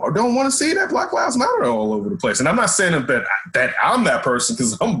people don't want to see that Black Lives Matter all over the place. And I'm not saying that I'm that person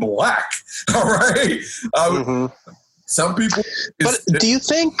because I'm black. All right. Some people. But do you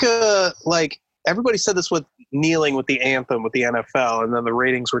think, everybody said this with kneeling with the anthem with the NFL, and then the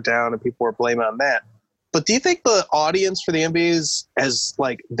ratings were down and people were blaming on that. But do you think the audience for the NBA is as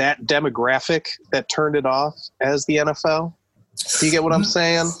that demographic that turned it off as the NFL? Do you get what I'm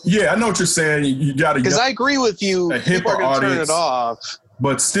saying? Yeah, I know what you're saying. You got to, because I agree with you. People are going to turn it off.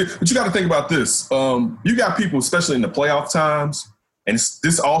 But you got to think about this. You got people, especially in the playoff times, and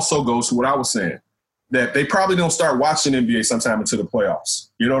this also goes to what I was saying, that they probably don't start watching NBA sometime into the playoffs.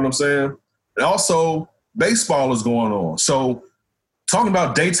 You know what I'm saying? And also, baseball is going on. So talking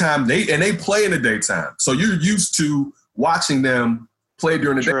about daytime, they play in the daytime. So you're used to watching them play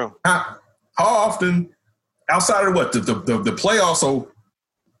during the day. How often, outside of what, the playoffs, so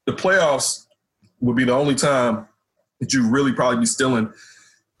the playoffs would be the only time that you really probably be stealing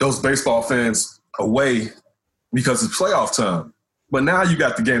those baseball fans away because it's playoff time. But now you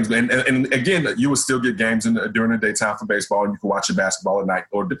got the games. And again, you would still get games during the daytime for baseball, and you can watch your basketball at night,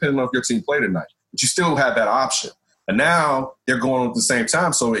 or depending on if your team played at night. But you still have that option. And now they're going on at the same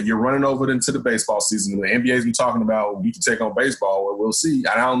time. So you're running over into the baseball season. The NBA's been talking about we can take on baseball. Well, we'll see.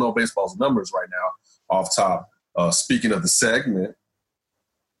 I don't know baseball's numbers right now off top. Speaking of the segment.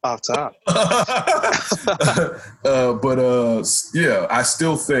 Off top. Yeah, I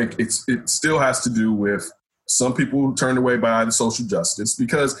still think it still has to do with some people turned away by the social justice,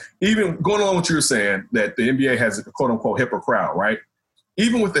 because even going on what you were saying, that the NBA has a quote unquote hipper crowd, right?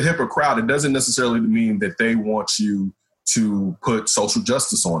 Even with the hipper crowd, it doesn't necessarily mean that they want you to put social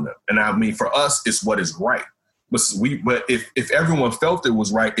justice on them. And I mean, for us, it's what is right. But if everyone felt it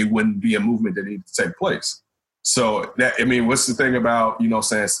was right, it wouldn't be a movement that needed to take place. So what's the thing about,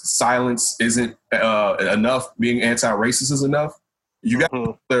 saying silence isn't enough, being anti-racist is enough? You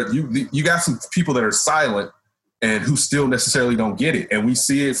got some people that are silent and who still necessarily don't get it. And we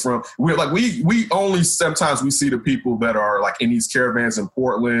see it we only sometimes we see the people that are like in these caravans in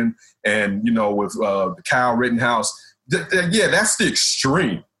Portland and, with Kyle Rittenhouse. That's the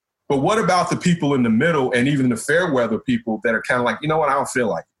extreme. But what about the people in the middle and even the fair weather people that are kind of like, you know what, I don't feel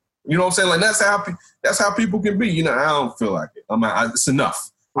like it. You know what I'm saying? Like that's how people can be. I don't feel like it. It's enough.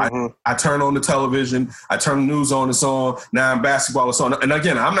 I turn on the television. I turn the news on. It's on. Now in basketball, it's on. And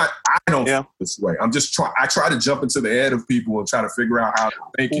again, I don't feel this way. I'm just I try to jump into the head of people and try to figure out how they're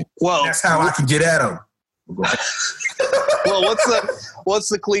thinking. Well, that's how I can get at them. Well, what's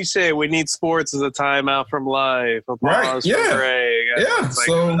the cliche? We need sports as a timeout from life. A pause right. from Greg. Yeah.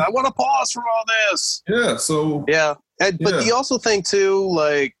 So I want to pause from all this. Yeah. So yeah. But you also think too,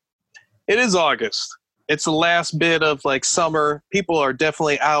 it is August. It's the last bit of summer. People are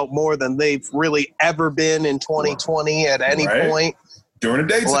definitely out more than they've really ever been in 2020 at any point. During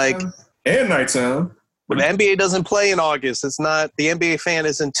the daytime and nighttime. The NBA doesn't play in August. It's not, the NBA fan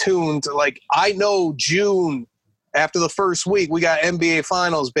isn't tuned. Like, I know June, after the first week, we got NBA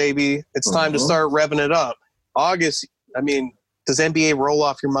finals, baby. It's time to start revving it up. August, I mean, does NBA roll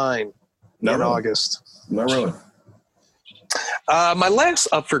off your mind in August? Not really. My last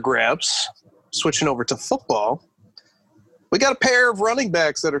up for grabs, switching over to football, we got a pair of running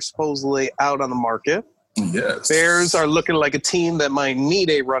backs that are supposedly out on the market. Yes. Bears are looking like a team that might need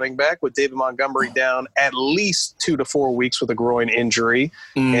a running back, with David Montgomery down at least 2 to 4 weeks with a groin injury.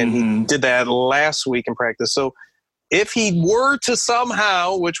 And he did that last week in practice. So if he were to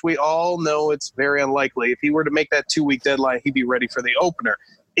somehow, which we all know it's very unlikely, if he were to make that 2-week deadline, he'd be ready for the opener.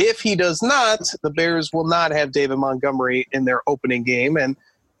 If he does not, the Bears will not have David Montgomery in their opening game. And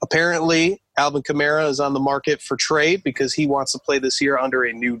apparently, Alvin Kamara is on the market for trade because he wants to play this year under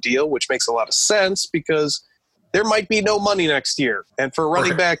a new deal, which makes a lot of sense because there might be no money next year. And for a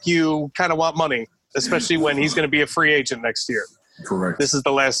running back, you kind of want money, especially when he's going to be a free agent next year. Correct. This is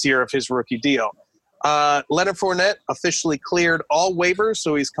the last year of his rookie deal. Leonard Fournette officially cleared all waivers,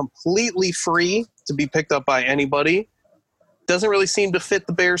 so he's completely free to be picked up by anybody. Doesn't really seem to fit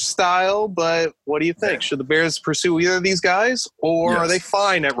the Bears' style, but what do you think? Should the Bears pursue either of these guys, or are they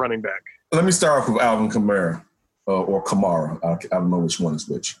fine at running back? Let me start off with Alvin Kamara or Kamara. I don't know which one is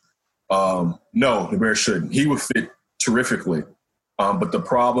which. No, the Bears shouldn't. He would fit terrifically, but the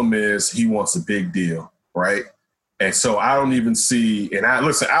problem is he wants a big deal, right? And so I don't even see, and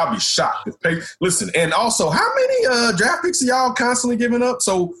I'll be shocked. And also, how many draft picks are y'all constantly giving up?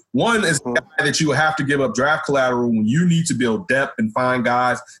 So one is the guy that you have to give up draft collateral when you need to build depth and find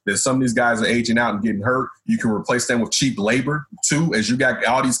guys that some of these guys are aging out and getting hurt. You can replace them with cheap labor, too, as you got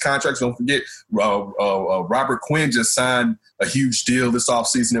all these contracts. Don't forget, Robert Quinn just signed a huge deal this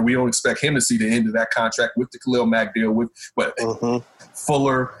offseason, and we don't expect him to see the end of that contract with the Khalil Mack deal with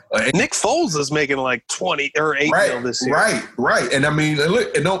Fuller. Nick Foles is making like 20 or 8 mil this year. Right. And I mean,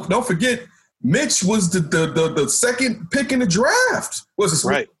 look, and don't forget, Mitch was the second pick in the draft. Was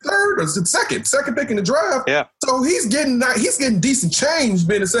it third or the second pick in the draft? Yeah. So he's getting decent change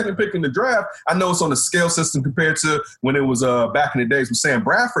being the second pick in the draft. I know it's on the scale system compared to when it was back in the days with Sam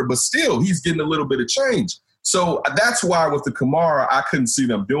Bradford, but still he's getting a little bit of change. So that's why with the Kamara, I couldn't see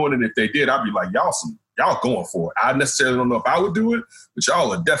them doing it. If they did, I'd be like, y'all going for it. I necessarily don't know if I would do it, but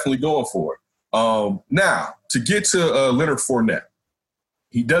y'all are definitely going for it. Now, to get to Leonard Fournette,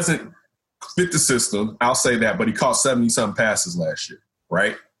 he doesn't fit the system. I'll say that, but he caught 70-something passes last year,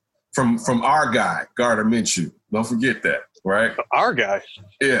 right? From our guy, Gardner Minshew. Don't forget that, right? Our guy?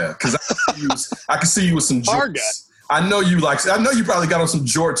 Yeah, because I can see you with some jorts. Our guy. I know you probably got on some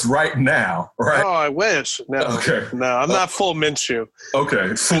jorts right now, right? Oh, I wish. No, okay. No, I'm not full Minshew. Okay,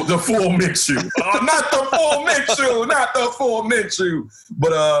 the full Minshew. Not the full Minshew. Not the full Minshew.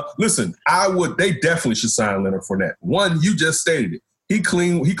 But listen, they definitely should sign Leonard Fournette. One, you just stated it. He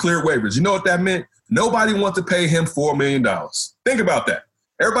cleared waivers. You know what that meant? Nobody wanted to pay him $4 million. Think about that.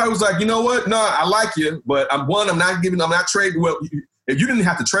 Everybody was like, you know what? No, I like you, but I'm not trading. Well, you didn't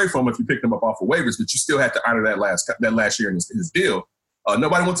have to trade for him if you picked him up off of waivers, but you still had to honor that last year in his deal.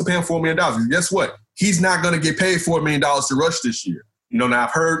 Nobody wants to pay him $4 million. And guess what? He's not going to get paid $4 million to rush this year. Now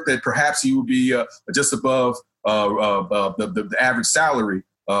I've heard that perhaps he will be just above the average salary,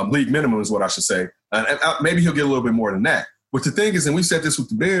 league minimum is what I should say. Maybe he'll get a little bit more than that. But the thing is, and we said this with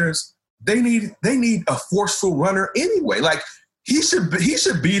the Bears, they need a forceful runner anyway. Like he should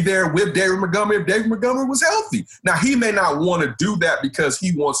be there with David Montgomery if David Montgomery was healthy. Now he may not want to do that because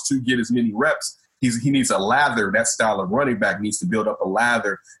he wants to get as many reps. He needs a lather. That style of running back needs to build up a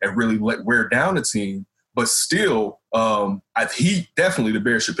lather and really wear down the team. But still, the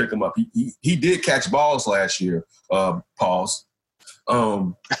Bears should pick him up. He did catch balls last year. Pause.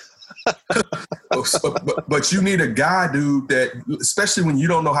 But you need a guy, dude, that especially when you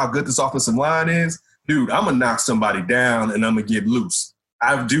don't know how good this offensive line is, dude, I'm going to knock somebody down and I'm going to get loose.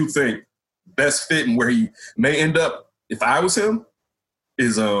 I do think best fit and where he may end up, if I was him,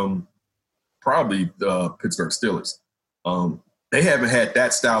 is probably the Pittsburgh Steelers. They haven't had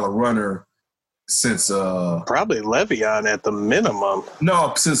that style of runner since probably Le'Veon at the minimum.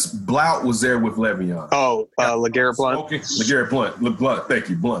 No, since Blount was there with Le'Veon. Oh, LeGarrette Blount. LeGarrette Blount. Thank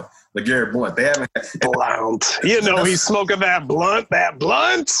you, Blount. LeGarrette Blount. They haven't had Blount. He's smoking that blunt. That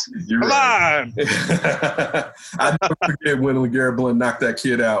blunt. Come on. I never forget when LeGarrette Blount knocked that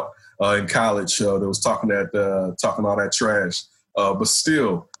kid out in college. That was talking all that trash. But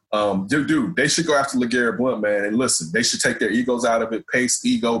still, dude, they should go after LeGarrette Blount, man. And listen, they should take their egos out of it. Pace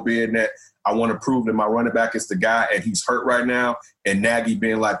ego being that I want to prove that my running back is the guy and he's hurt right now. And Nagy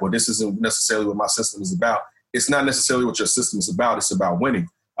being like, well, this isn't necessarily what my system is about. It's not necessarily what your system is about. It's about winning.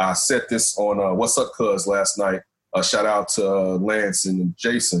 I said this on What's Up Cuz last night. Shout out to Lance and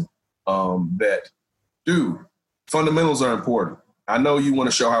Jason. That, dude, fundamentals are important. I know you want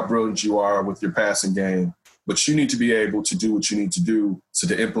to show how brilliant you are with your passing game, but you need to be able to do what you need to do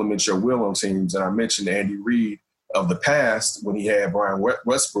to implement your will on teams. And I mentioned Andy Reid of the past when he had Brian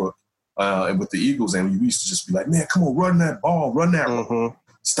Westbrook and with the Eagles, and we used to just be like, man, come on, run that ball, run that.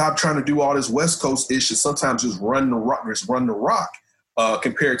 Stop trying to do all this West Coast ish and sometimes just run the rock.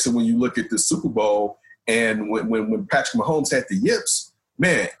 Compared to when you look at the Super Bowl and when Patrick Mahomes had the yips,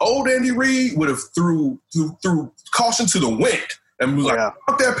 man, old Andy Reid would have threw caution to the wind and was like,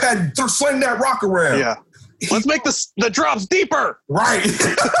 fuck that Pat, sling that rock around. Yeah. Let's make the drops deeper. Right.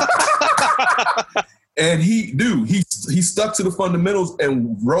 And he stuck to the fundamentals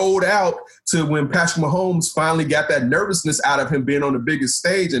and rolled out to when Patrick Mahomes finally got that nervousness out of him being on the biggest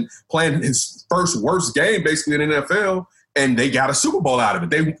stage and playing his first worst game basically in the NFL, and they got a Super Bowl out of it.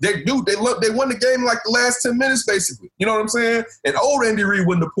 They won the game in like the last 10 minutes basically. You know what I'm saying? And old Andy Reid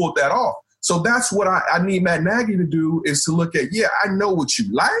wouldn't have pulled that off. So that's what I need Matt Nagy to do, is to look at, I know what you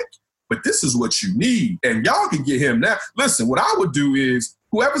like, but this is what you need. And y'all can get him now. Listen, what I would do is,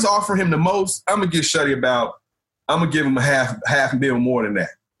 whoever's offering him the most, I'm going to get Shuddy about, I'm going to give him a half mil more than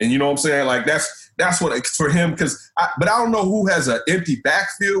that. And you know what I'm saying? Like that's what it's for him. But I don't know who has an empty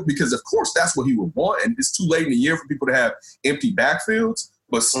backfield, because of course that's what he would want. And it's too late in the year for people to have empty backfields.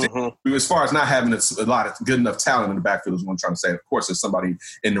 But still, as far as not having a lot of good enough talent in the backfield is what I'm trying to say. Of course, there's somebody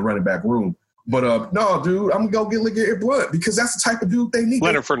in the running back room. But no, dude, I'm going to go get Legarrette Blount, because that's the type of dude they need.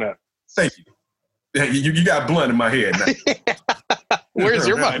 Leonard Fournette. Thank you. Yeah, you got Blunt in my head now. Where's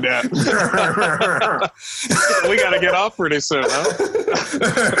your mind at? We got to get off pretty soon, huh?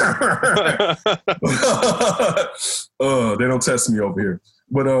 They don't test me over here.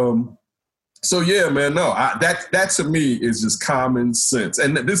 But so yeah, man, no, that to me is just common sense.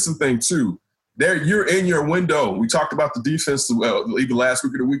 And this is the thing too. You're in your window. We talked about the defense either last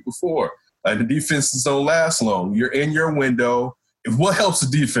week or the week before. And the defenses don't last long. You're in your window. What helps the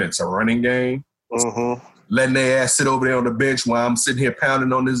defense? A running game. Letting their ass sit over there on the bench while I'm sitting here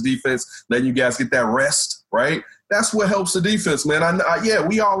pounding on this defense, letting you guys get that rest, right? That's what helps the defense, man.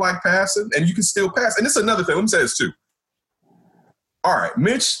 We all like passing, and you can still pass. And this is another thing. Let me say this too. All right,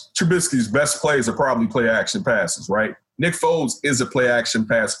 Mitch Trubisky's best plays are probably play-action passes, right? Nick Foles is a play-action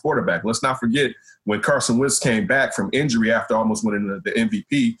pass quarterback. Let's not forget when Carson Wentz came back from injury after almost winning the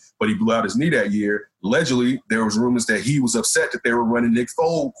MVP, but he blew out his knee that year. Allegedly, there was rumors that he was upset that they were running Nick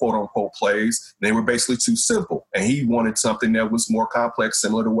Foles, quote-unquote, plays. And they were basically too simple. And he wanted something that was more complex,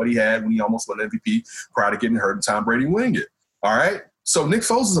 similar to what he had when he almost won MVP prior to getting hurt and Tom Brady winning it. All right? So Nick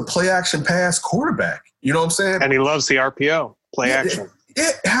Foles is a play-action pass quarterback. You know what I'm saying? And he loves the RPO, play action.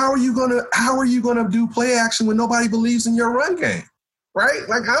 How are you gonna do play action when nobody believes in your run game, right?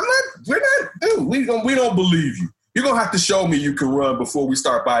 Like we don't believe you. You're gonna have to show me you can run before we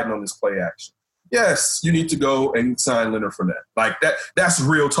start biting on this play action. Yes, you need to go and sign Leonard Fournette. Like that's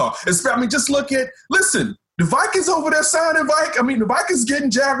real talk. Just listen, the Vikings over there signing the Vikings getting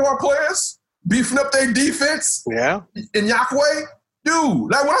Jaguar players, beefing up their defense. Yeah. In Yahweh. Dude,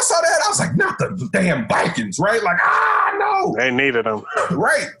 like when I saw that, I was like, not the damn Vikings, right? Like, no. They needed them.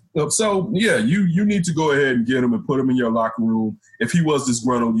 Right. So, yeah, you need to go ahead and get him and put him in your locker room. If he was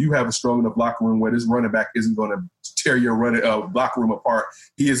disgruntled, you have a strong enough locker room where this running back isn't going to tear your locker room apart.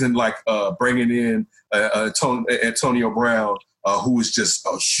 He isn't like bringing in Antonio Brown, who is just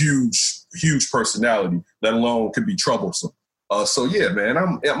a huge personality, let alone could be troublesome. So, yeah, man,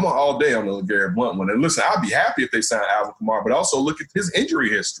 I'm all day on the LeGarrette Blount one. And listen, I'd be happy if they signed Alvin Kamara, but also look at his injury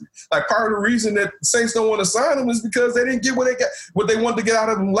history. Like, part of the reason that the Saints don't want to sign him is because they didn't get what they wanted to get out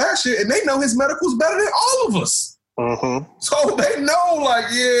of him last year, and they know his medical's better than all of us. So they know, like,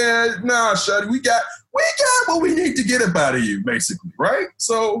 Shuddy, we got what we need to get up out of you, basically, right?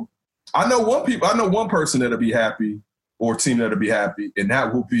 So I know one person that'll be happy, or a team that'll be happy, and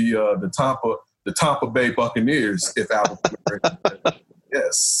that will be the Tampa Bay Buccaneers, if Alvin Kamara.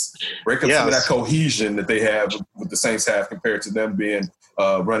 Yes. Break up some of that cohesion that they have with the Saints have compared to them being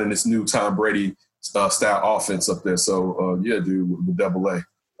running this new Tom Brady style offense up there. So, dude, with double A.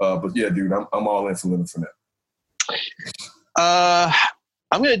 But, yeah, dude, I'm all in for Leonard Fournette.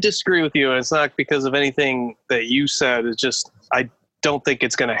 I'm going to disagree with you, and it's not because of anything that you said. It's just I don't think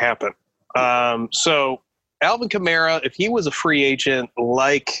it's going to happen. So Alvin Kamara, if he was a free agent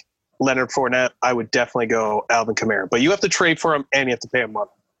like Leonard Fournette, I would definitely go Alvin Kamara. But you have to trade for him and you have to pay him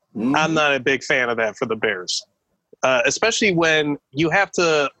money. I'm not a big fan of that for the Bears, especially when you have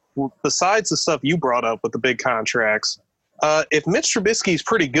to, besides the stuff you brought up with the big contracts, if Mitch Trubisky is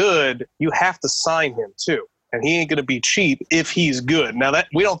pretty good, you have to sign him too. and he ain't going to be cheap if he's good. Now, that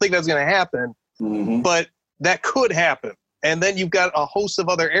we don't think that's going to happen, but that could happen. And then you've got a host of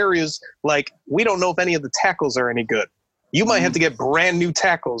other areas, like we don't know if any of the tackles are any good. You might have to get brand new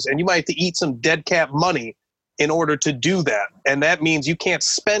tackles, and you might have to eat some dead cap money in order to do that. And that means you can't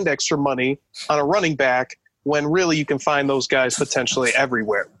spend extra money on a running back when really you can find those guys potentially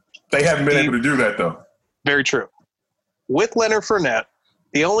everywhere. They haven't been able to do that, though. Very true. With Leonard Fournette,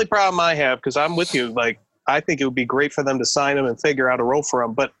 the only problem I have, because I'm with you, like, I think it would be great for them to sign him and figure out a role for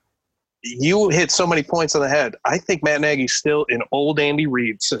him, but you hit so many points on the head. I think Matt Nagy's still in old Andy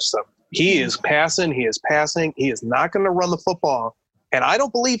Reid system. He is passing. He is not going to run the football, and I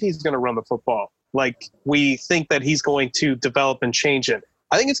don't believe he's going to run the football like we think that he's going to develop and change it.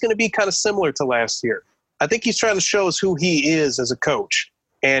 I think it's going to be kind of similar to last year. I think he's trying to show us who he is as a coach,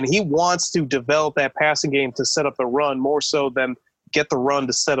 and he wants to develop that passing game to set up the run more so than get the run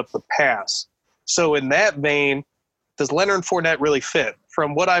to set up the pass. So in that vein, does Leonard Fournette really fit?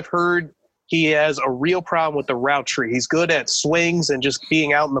 From what I've heard, he has a real problem with the route tree. He's good at swings and just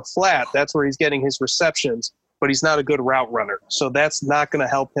being out in the flat. That's where he's getting his receptions, but he's not a good route runner. So that's not going to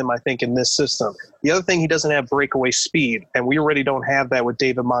help him, I think, in this system. The other thing, he doesn't have breakaway speed, and we already don't have that with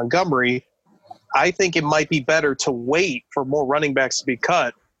David Montgomery. I think it might be better to wait for more running backs to be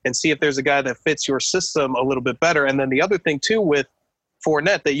cut and see if there's a guy that fits your system a little bit better. And then the other thing, too, with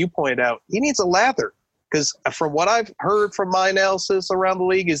Fournette that you pointed out, he needs a lather. Because from what I've heard from my analysis around the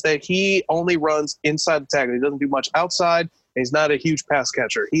league is that he only runs inside the tackle. He doesn't do much outside, and he's not a huge pass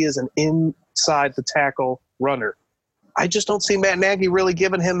catcher. He is an inside the tackle runner. I just don't see Matt Nagy really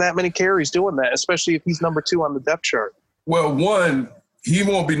giving him that many carries doing that, especially if he's number 2 on the depth chart. Well, one, he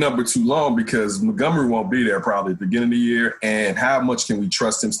won't be number 2 long because Montgomery won't be there probably at the beginning of the year. And how much can we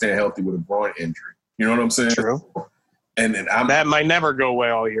trust him staying healthy with a groin injury? You know what I'm saying? True. And that might never go away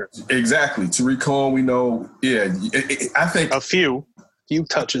all year. Exactly. Tariq Cohen, we know. Yeah, I think a few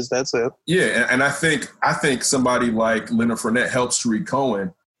touches. That's it. Yeah, and I think somebody like Leonard Fournette helps Tariq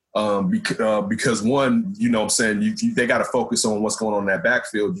Cohen because one, you know what I'm saying, they got to focus on what's going on in that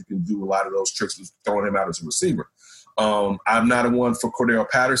backfield. You can do a lot of those tricks with throwing him out as a receiver. I'm not a one for Cordell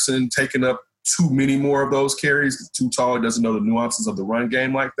Patterson taking up too many more of those carries. He's too tall. He doesn't know the nuances of the run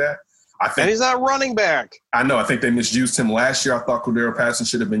game like that. And he's not running back. I know. I think they misused him last year. I thought Cordell Patterson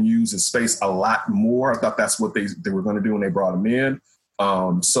should have been used in space a lot more. I thought that's what they were going to do when they brought him in.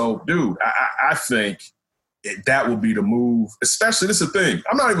 So, dude, I think that would be the move. Especially, this is the thing.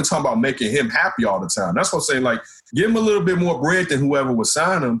 I'm not even talking about making him happy all the time. That's what I'm saying. Like, give him a little bit more bread than whoever would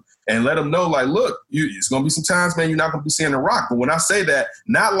sign him and let him know, like, look, it's going to be some times, man, you're not going to be seeing the rock. But when I say that,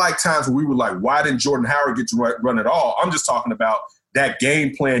 not like times where we were like, why didn't Jordan Howard get to run at all? I'm just talking about that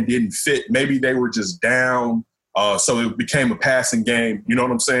game plan didn't fit. Maybe they were just down, so it became a passing game. You know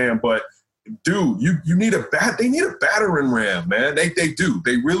what I'm saying? But, dude, you need they need a battering ram, man. They do.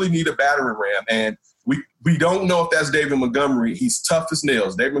 They really need a battering ram. And we don't know if that's David Montgomery. He's tough as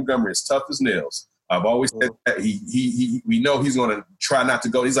nails. David Montgomery is tough as nails. I've always said that. We know he's going to try not to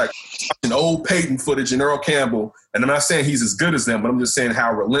go. He's like an old Peyton footage and Earl Campbell. And I'm not saying he's as good as them, but I'm just saying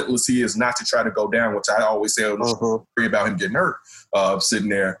how relentless he is not to try to go down, which I always say worry about him getting hurt, sitting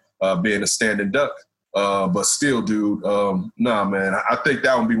there being a standing duck. But still, dude, nah, man, I think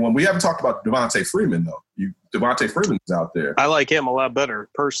that would be one. We haven't talked about Devontae Freeman, though. Devontae Freeman is out there. I like him a lot better,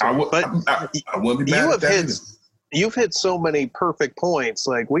 personally. I wouldn't be mad at that. You've hit so many perfect points.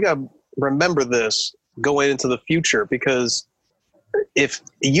 Like, we got to remember this going into the future, because if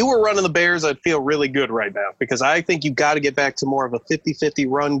you were running the Bears, I'd feel really good right now, because I think you got to get back to more of a 50-50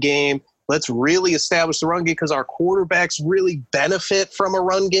 run game. Let's really establish the run game, because our quarterbacks really benefit from a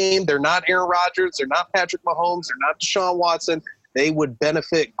run game. They're not Aaron Rodgers. They're not Patrick Mahomes. They're not Deshaun Watson. They would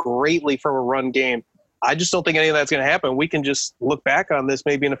benefit greatly from a run game. I just don't think any of that's going to happen. We can just look back on this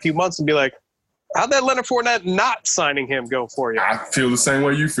maybe in a few months and be like, how'd that Leonard Fournette not signing him go for you? I feel the same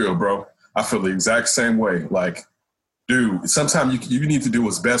way you feel, bro. I feel the exact same way. Like, dude, sometimes you need to do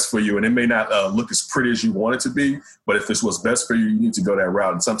what's best for you, and it may not look as pretty as you want it to be, but if it's what's best for you, you need to go that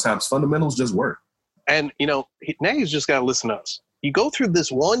route. And sometimes fundamentals just work. And, Nagy's just got to listen to us. You go through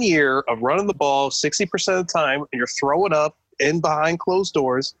this 1 year of running the ball 60% of the time, and you're throwing up in behind closed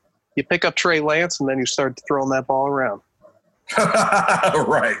doors. You pick up Trey Lance, and then you start throwing that ball around.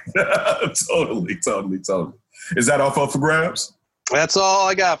 Right. Totally. Is that all up for grabs? That's all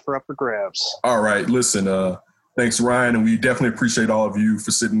I got for up for grabs. All right. Listen, thanks, Ryan. And we definitely appreciate all of you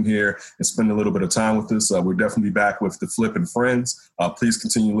for sitting here and spending a little bit of time with us. We'll definitely be back with The Flip and Friends. Please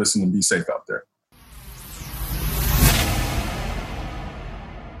continue listening and be safe out there.